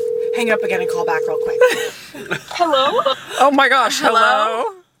 Hang up again and call back real quick. Hello. Oh my gosh,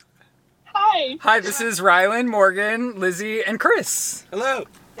 hello. Hi. Hi, this is Rylan, Morgan, Lizzie, and Chris. Hello.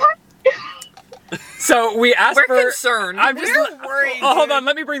 So we asked We're for... concerned. I'm just We're worried, Oh, hold dude. on.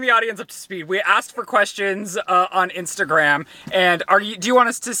 Let me bring the audience up to speed. We asked for questions on Instagram, and do you want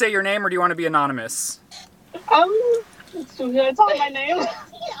us to say your name or do you want to be anonymous? Should I tell my name?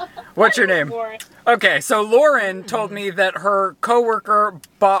 What's your name? Or- Okay, so Lauren told me that her coworker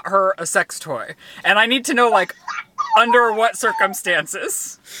bought her a sex toy, and I need to know like under what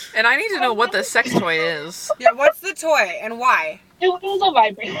circumstances. And I need to know what the sex toy is. Yeah, what's the toy and why? It was a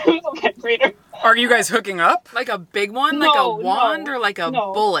vibrator. It was a vibrator. Are you guys hooking up? Like a big one? Like a No, wand no, or like a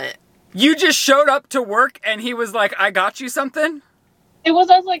no. bullet? You just showed up to work and he was like, I got you something? It was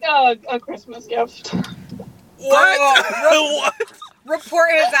as like a Christmas gift. What? Report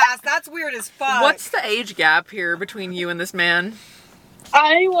his ass. That's weird as fuck. What's the age gap here between you and this man?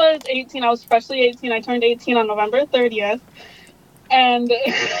 I was 18. I was freshly 18. I turned 18 on November 30th. And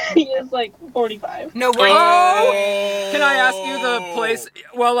he is like 45. No way. Can I ask you the place?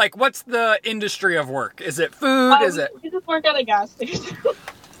 Well, like, what's the industry of work? Is it food? Is it? We just work at a gas station.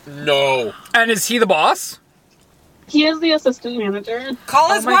 No. And is he the boss? He is the assistant manager.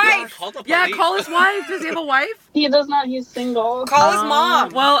 Call his my wife. Call the Yeah, police. call his wife. Does he have a wife? He does not. He's single. Call his mom.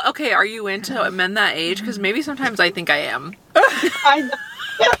 Well, okay, are you into men that age? Because maybe sometimes I think I am. I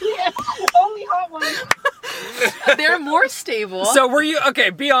only hot ones. They're more stable. So were you, okay,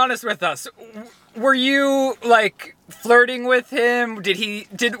 be honest with us. Were you, like, flirting with him?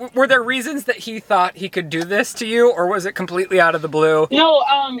 Were there reasons that he thought he could do this to you, or was it completely out of the blue? No,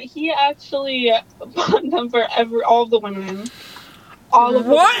 he actually bought them for all of the women. All of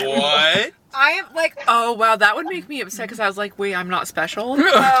What? them. What? I am like, Oh, wow, that would make me upset because I was like, wait, I'm not special.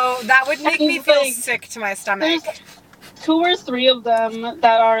 oh, that would make me feel Like, sick to my stomach. There's 2 or 3 of them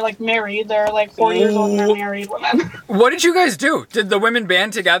that are like married. They're like 4 years old and they're married women. What did you guys do? Did the women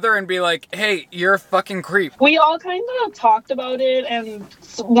band together and be like, hey, you're a fucking creep? We all kind of talked about it, and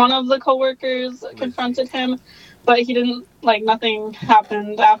one of the coworkers confronted him, but he didn't, like, nothing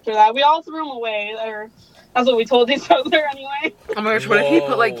happened after that. We all threw him away, or that's what we told each other anyway. Oh my gosh, what if he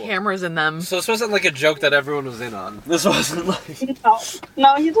put like Whoa. cameras in them? So this wasn't like a joke that everyone was in on. This wasn't like.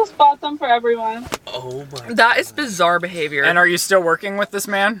 No, he just bought them for everyone. Oh my. That is bizarre behavior. And are you still working with this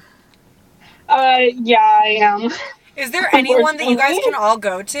man? Yeah, I am. Is there anyone that you guys can all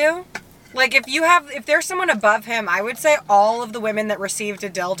go to? Like, if there's someone above him, I would say all of the women that received a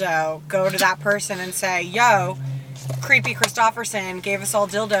dildo go to that person and say, yo, creepy Christofferson gave us all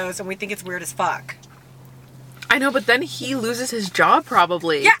dildos and we think it's weird as fuck. I know, but then he loses his job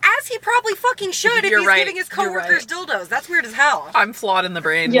probably. Yeah, as he probably fucking should if You're he's right. giving his You're coworkers dildos. That's weird as hell. I'm flawed in the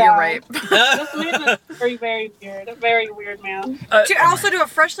brain. Yeah. You're right. This man is very, very weird. A very weird man. Also to a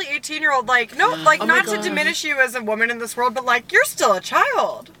freshly 18-year-old, like, no, like, Oh my not to God. diminish you as a woman in this world, but, like, you're still a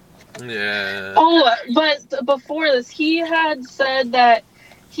child. Yeah. Oh, but before this, he had said that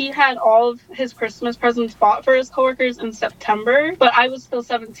he had all of his Christmas presents bought for his coworkers in September, but I was still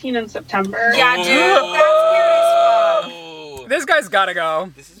 17 in September. Yeah, dude, that's weird as fuck. Oh, This guy's gotta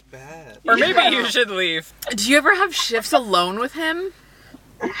go. this is bad. Or maybe you should leave. Do you ever have shifts alone with him?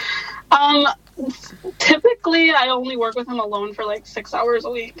 Typically, I only work with him alone for like 6 hours a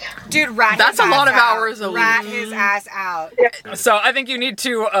week. Dude, rat That's his a lot ass of out. hours a week. Rat his ass out. So I think you need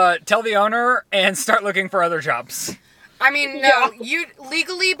to tell the owner and start looking for other jobs. I mean, no, you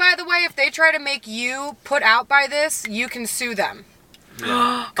legally, by the way, if they try to make you put out by this, you can sue them.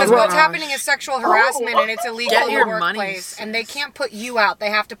 Because what's happening is sexual harassment and it's illegal Get in the your money, workplace. And they can't put you out. They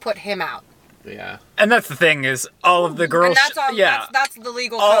have to put him out. Yeah. And that's the thing is all of the girls. And that's all, yeah. that's the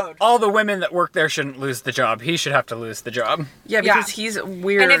legal all, code. all the women that work there shouldn't lose the job. He should have to lose the job. Yeah, because he's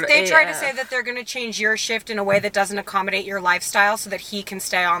weird. And if they try to AF. say that they're going to change your shift in a way that doesn't accommodate your lifestyle so that he can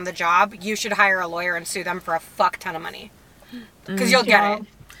stay on the job, you should hire a lawyer and sue them for a fuck ton of money. Because you'll get it.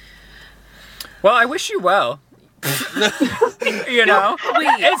 Well, I wish you well. You know?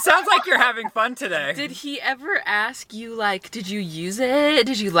 It sounds like you're having fun today. Did he ever ask you, like, did you use it?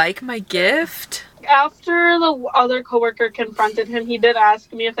 Did you like my gift? After the other coworker confronted him, he did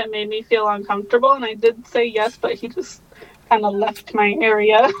ask me if it made me feel uncomfortable, and I did say yes, but he just kind of left my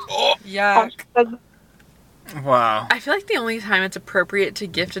area. Yuck. Wow. I feel like the only time it's appropriate to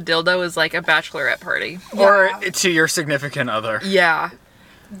gift a dildo is, like, a bachelorette party. Or to your significant other. Yeah.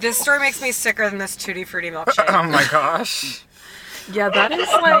 This story makes me sicker than this Tutti Frutti milkshake. Oh my gosh. Yeah, that is,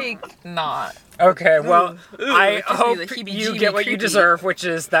 like, not. Okay, well, I it gives me hope the heebie-jeebie you get what you creepy. deserve, which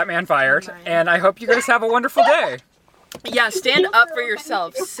is that man fired. And I hope you guys have a wonderful day. Yeah, stand up for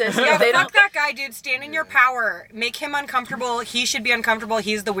yourself, sis. Yeah, They fuck don't. that guy, dude. Stand in your power. Make him uncomfortable. He should be uncomfortable.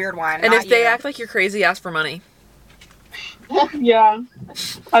 He's the weird one. And not if they you. act like you're crazy, ask for money. Yeah,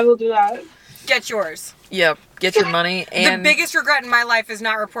 I will do that. Get yours. Yep, get your money and The biggest regret in my life is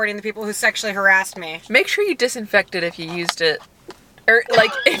not reporting the people who sexually harassed me. make sure you disinfect it if you used it. Or,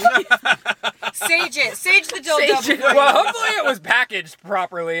 like, Sage it. Sage the dildo. Sage it. before you- Well, hopefully it was packaged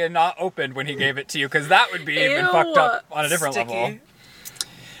properly and not opened when he gave it to you, because that would be even Ew. fucked up on a different Sticky. level.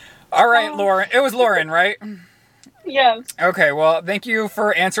 All right, Lauren. It was Lauren, right? Yes, Okay, well, thank you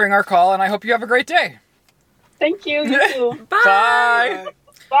for answering our call, and I hope you have a great day. thank you. You too. Bye.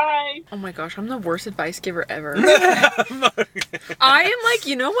 Bye. oh my gosh, I'm the worst advice giver ever. I am like,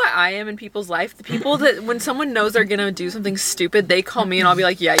 you know what I am in people's life? The people that when someone knows they're gonna do something stupid, they call me and I'll be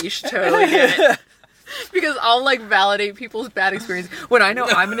like, yeah, you should totally do it. Because I'll like validate people's bad experience. When I know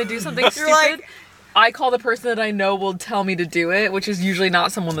I'm gonna do something stupid, like- I call the person that I know will tell me to do it, which is usually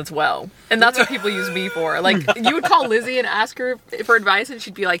not someone that's well. And that's what people use me for. Like, you would call Lizzie and ask her for advice, and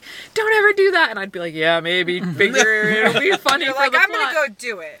she'd be like, don't ever do that. And I'd be like, yeah, maybe. Figure it'll be funny You're for like, the I'm plot. gonna go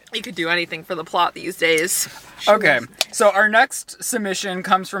do it. You could do anything for the plot these days. Okay, so our next submission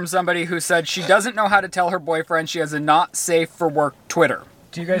comes from somebody who said she doesn't know how to tell her boyfriend she has a not safe for work Twitter.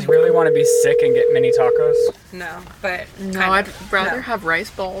 Do you guys really want to be sick and get mini tacos? No, but No, kind I'd of. rather No. have rice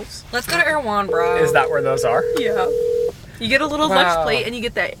balls. Let's go to Erewhon, bro. Is that where those are? Yeah. You get a little Wow. lunch plate and you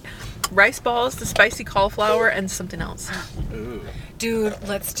get the rice balls, the spicy cauliflower, and something else. Dude,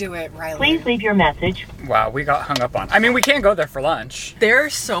 let's do it, Riley. Please leave your message. Wow, we got hung up on. I mean, we can go there for lunch. There are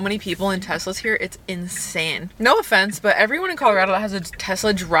so many people in Teslas here, it's insane. No offense, but everyone in Colorado that has a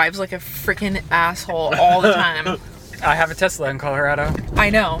Tesla drives like a freaking asshole all the time. I have a Tesla in Colorado. I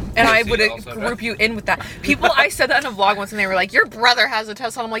know, and I would also group you in with that. I said that in a vlog once, and they were like, "Your brother has a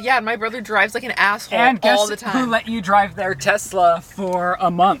Tesla." I'm like, "Yeah, and my brother drives like an asshole And guess all the time." who let you drive their Tesla for a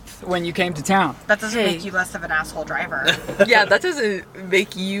month when you came to town? That doesn't Hey. make you less of an asshole driver. Yeah, that doesn't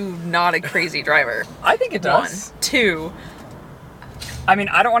make you not a crazy driver. I think it One, does. two. I mean,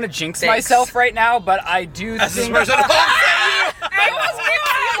 I don't want to jinx Thanks. myself right now, but I do As this think person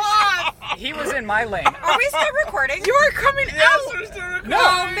he was in my lane. Are we still recording? You are coming out. No,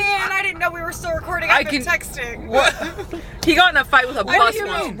 Oh man, I didn't know we were still recording. I I've been can- texting. He got in a fight with a What bus do you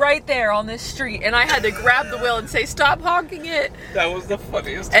once mean? right there on this street, and I had to grab the wheel and say, "Stop honking it." That was the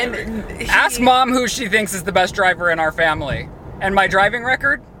funniest. ever. And Ask Mom who she thinks is the best driver in our family. And my driving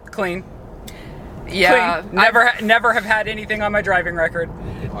record? Clean. Yeah, Clean. Never have had anything on my driving record.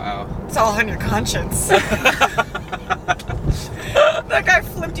 Wow. It's all on your conscience. That guy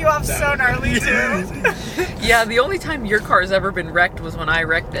flipped you off so gnarly too. Yeah, the only time your car's ever been wrecked was when I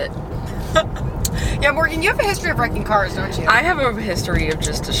wrecked it. Yeah, Morgan, you have a history of wrecking cars, don't you? I have a history of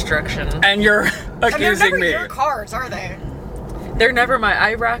just destruction. And you're And they're accusing never me. your cars, are they? They're never my.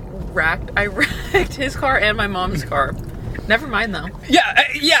 I wrecked his car and my mom's car. Never mind though.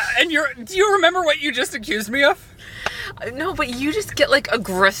 Yeah, and do you remember what you just accused me of? No, but you just get like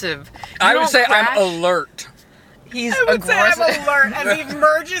aggressive. I You would don't say crash. I'm alert. He's I would say aggressive. I'm alert as he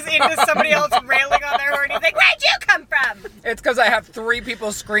merges into somebody else railing on their horn. He's like, "Where'd you come from?" It's because I have 3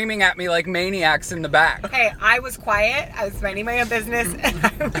 people screaming at me like maniacs in the back. Hey, I was quiet. I was minding my own business, and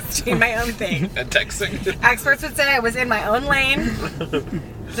I was doing my own thing. And texting. Experts would say I was in my own lane.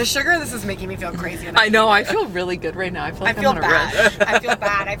 The sugar in this is making me feel crazy. And I know. I feel really good right now. I feel I like feel I'm on a rush. bad. I feel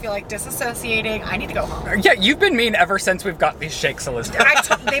bad. I feel like disassociating. I need to go home. Yeah, you've been mean ever since we've got these shakes, Elizabeth.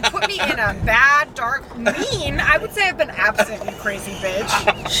 They put me in a bad, dark, mean. I would say I've been absent, you crazy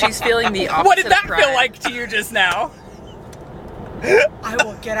bitch. She's feeling the opposite. What did that of feel pride. like to you just now? I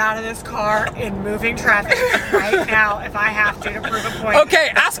will get out of this car in moving traffic right now if I have to prove a point. Okay,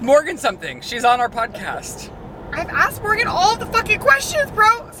 ask Morgan something. She's on our podcast. I've asked Morgan all the fucking questions,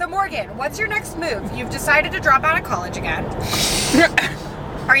 bro. So Morgan, what's your next move? You've decided to drop out of college again.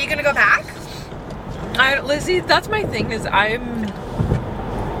 Are you gonna go back? Lizzie, that's my thing. Is I'm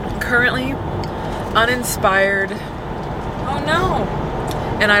currently uninspired, Oh no.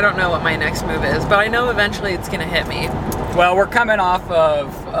 and I don't know what my next move is. But I know eventually it's gonna hit me. Well, we're coming off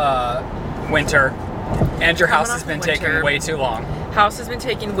of winter, and your house has off been winter. taking way too long. House has been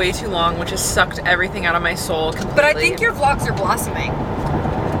taking way too long, which has sucked everything out of my soul completely. But I think your vlogs are blossoming.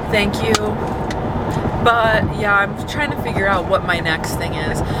 Thank you. But yeah, I'm trying to figure out what my next thing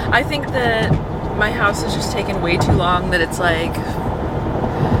is. I think that my house has just taken way too long, that it's like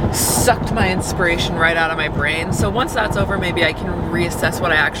sucked my inspiration right out of my brain. So once that's over, maybe I can reassess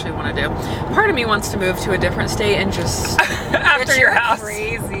what I actually want to do. Part of me wants to move to a different state and just After your house.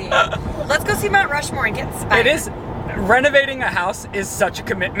 Crazy. Let's go see Mount Rushmore and get inspired. It is. Renovating a house is such a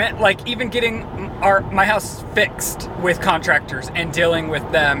commitment. Like, even getting my house fixed with contractors and dealing with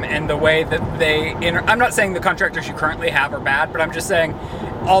them and the way that they I'm not saying the contractors you currently have are bad, but I'm just saying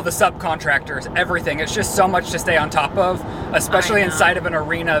all the subcontractors, everything. It's just so much to stay on top of, especially I know. inside of an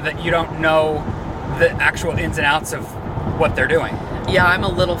arena that you don't know the actual ins and outs of what they're doing. yeah, I'm a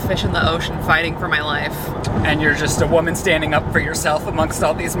little fish in the ocean fighting for my life. And you're just a woman standing up for yourself amongst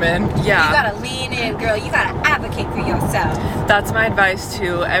all these men. Yeah. You gotta lean in, girl. You gotta advocate for yourself. That's my advice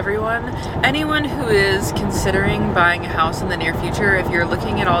to everyone. Anyone who is considering buying a house in the near future, if you're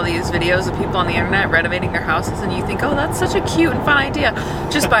looking at all these videos of people on the internet renovating their houses and you think, oh, that's such a cute and fun idea,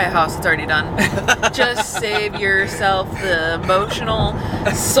 just buy a house. It's already done. Just save yourself the emotional,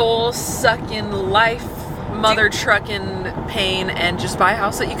 soul-sucking, life mother trucking pain and just buy a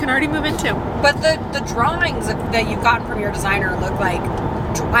house that you can already move into. But the drawings that you've gotten from your designer look like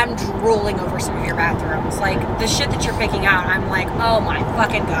I'm drooling over some of your bathrooms. Like the shit that you're picking out, I'm like, oh my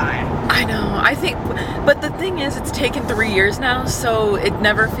fucking god. I know. I think, but the thing is, it's taken 3 years now, so it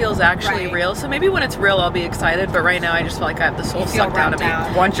never feels actually Right. real. So maybe when it's real, I'll be excited. But right now, I just feel like I have the soul You feel sucked out of me. run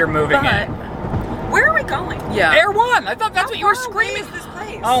down. Once you're moving But in. Where are we going? yeah, Air One! I thought that's what you were How far away screaming. is this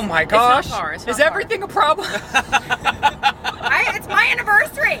place? Oh my not gosh. far, it's not Is far. everything a problem? It's my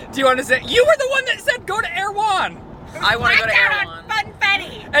anniversary. Do you want to say? You were the one that said go to Air One! I want to go to Air Breakdown One. on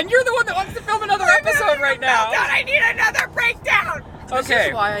Funfetti. And you're the one that wants to film another episode right now. I need another breakdown. This Okay.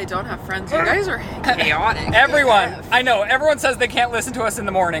 is why I don't have friends. You guys are chaotic. Everyone, I know, everyone says they can't listen to us in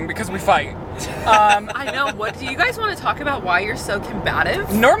the morning because we fight. I know. What do you guys want to talk about? Why you're so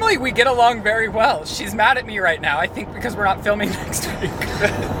combative? Normally we get along very well. She's mad at me right now, I think because we're not filming next week.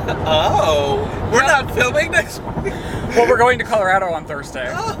 Oh, we're not filming next week. Well, we're going to Colorado on Thursday.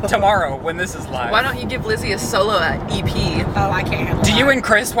 Tomorrow, when this is live. Why don't you give Lizzie a solo EP? Oh, I can't handle Do you that. and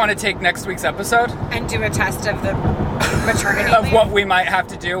Chris want to take next week's episode? And do a test of the maternity Of leave? what we might have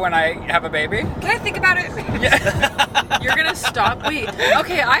to do when I have a baby? Can I think about it? You're gonna stop. Wait.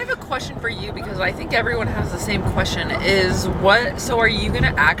 Okay, I have a question for you because I think everyone has the same question. So are you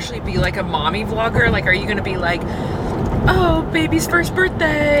gonna actually be like a mommy vlogger? Like, are you gonna be like, oh, baby's first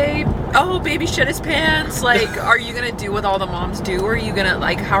birthday. Oh, baby shit his pants. Like, are you gonna do what all the moms do? Or are you gonna,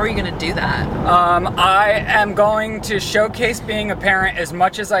 like, how are you gonna do that? I am going to showcase being a parent as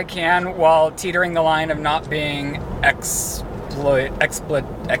much as I can while teetering the line of not being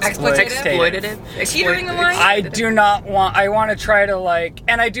exploitative. Teetering the line? I do not want, I want to try to like,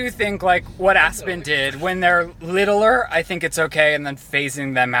 and I do think like what Aspen did when they're littler, I think it's okay, and then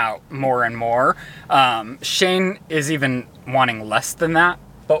phasing them out more and more. Shane is even wanting less than that,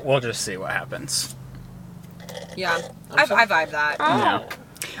 but we'll just see what happens. Yeah, I vibe that. Yeah.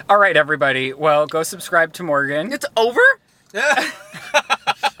 All right, everybody. Well, go subscribe to Morgan. It's over?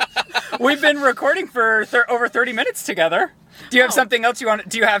 We've been recording for over 30 minutes together. Do you have something else you want?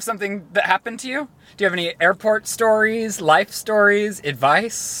 Do you have something that happened to you? Do you have any airport stories, life stories,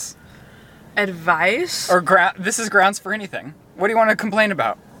 advice? Advice? Or this is grounds for anything. What do you want to complain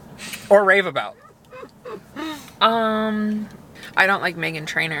about? Or rave about? I don't like Meghan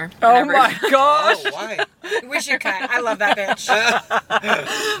Trainor. Oh my gosh! Oh, why? We should cut. I love that bitch.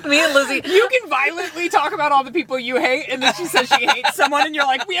 Me and Lizzie. You can violently talk about all the people you hate, and then she says she hates someone, and you're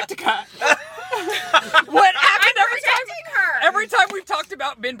like, we have to cut. What happened every time we've talked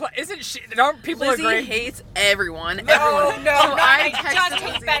about Ben Platt? Isn't she? Don't people Lizzie agree? hates everyone. No, Everyone. no, So no, I I texted just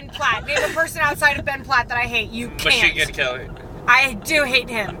hate Lizzie. Ben Platt. Name a person outside of Ben Platt that I hate. You can't. Machine Gun Kelly. I do hate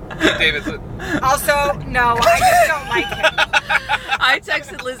him. Davidson. Also, no, I just don't like him. I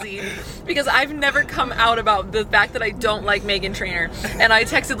texted Lizzie because I've never come out about the fact that I don't like Meghan Trainor, and I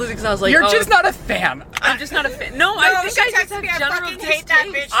texted Lizzie because I was like, You're oh, just not a fan. I'm just not a fan. No, I think she I just texted have me, I general fucking hate that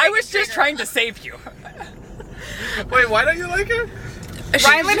distaste. bitch. I was just trying to save you. Wait, why don't you like her?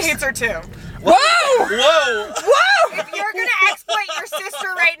 Rylan hates her too. Whoa! Whoa! Whoa! If you're gonna exploit your sister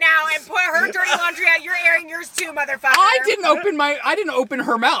right now and put her dirty laundry out, you're airing yours too, motherfucker. I didn't open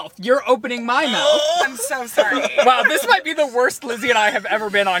her mouth. You're opening my mouth. I'm so sorry. Wow, this might be the worst Lizzie and I have ever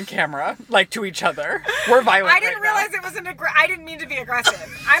been on camera, like to each other. We're violent. I didn't realize it was I didn't mean to be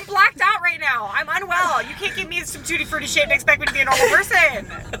aggressive. I'm blacked out right now. I'm unwell. You can't give me some tutti frutti shit and expect me to be a normal person.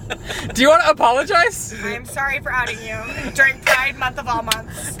 Do you want to apologize? I am sorry for outing you during Pride Month of all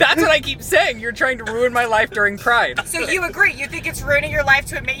months. That's what I keep saying. You're trying to ruin my life during Pride. So you agree? You think it's ruining your life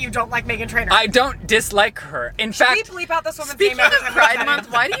to admit you don't like Meghan Trainor? I don't dislike her. In Should fact, we bleep out this woman's Speaking name every of time we Pride say it?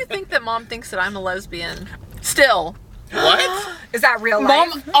 Month, why do you think that Mom thinks that I'm a lesbian? Still. What? Is that real life?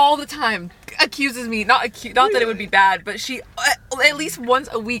 Mom all the time accuses me, not that it would be bad, but she at least once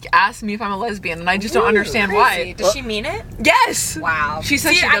a week asks me if I'm a lesbian, and I just don't understand why. Does she mean it? Yes! Wow. She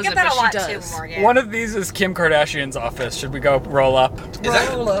says See, she I doesn't, get that but a lot she does. too, Morgan. one of these is Kim Kardashian's office. Should we go roll up? Is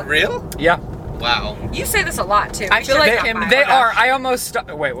that real? Yeah. Wow. You say this a lot too. I We feel should like stop Kim- by. They are. I almost.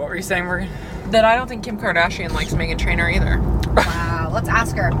 Wait, what were you saying, Morgan? That I don't think Kim Kardashian likes Meghan Trainor either. Wow. Let's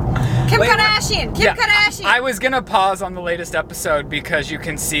ask her. Kim Kardashian. Kim Kardashian. I was gonna pause on the latest episode because you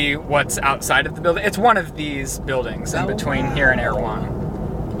can see what's outside of the building. It's one of these buildings in between here and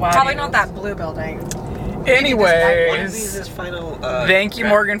Erewhon. Wow. Probably not that blue building. One of these Anyways, is final. thank you,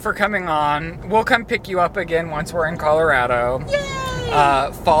 Morgan, for coming on. We'll come pick you up again once we're in Colorado.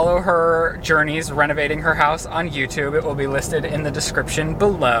 Follow her journeys renovating her house on YouTube. It will be listed in the description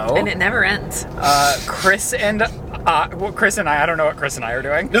below. And it never ends. Chris and I don't know what Chris and I are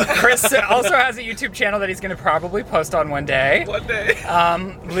doing. Chris also has a YouTube channel that he's going to probably post on one day. One day.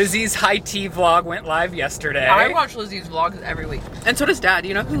 Lizzie's high tea vlog went live yesterday. I watch Lizzie's vlogs every week. And so does Dad.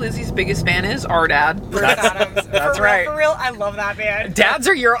 You know who Lizzie's biggest fan is? Our dad. Bruce Adams. That's For right. Real, for real, I love that man. Dads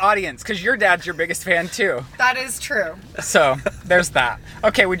are your audience because your dad's your biggest fan too. That is true. So there's that.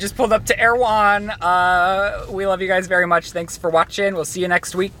 Okay, we just pulled up to Erewhon. We love you guys very much. Thanks for watching. We'll see you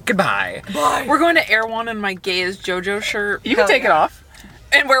next week. Goodbye. We're going to Erewhon in my gay as JoJo shirt. You can take it off.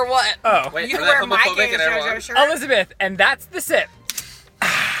 And wear what? Oh, Wait, You are can they wear my homophobic gay in everyone? JoJo shirt. Elizabeth, and that's the sip.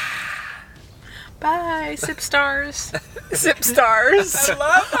 Bye, Sip Stars. Sip stars. I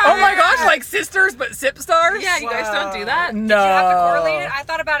love that. Oh my gosh, like sisters, but sip stars? Yeah, you guys don't do that? No. Did you have to correlate it? I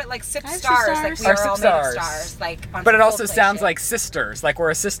thought about it like sip Hi, stars. Sip Like stars. we Our are all sip made of stars. stars. Like, on But it some also Coldplay sounds shit. like sisters, like we're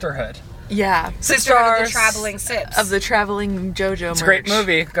a sisterhood. Yeah. Sisterhood of stars. the Traveling Sips. Of the traveling JoJo It's a great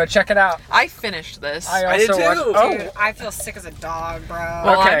movie. Go check it out. I finished this. I did also too. watched. Oh, Dude, I feel sick as a dog, bro.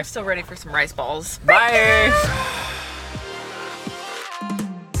 well, Okay. I'm still ready for some rice balls. bye.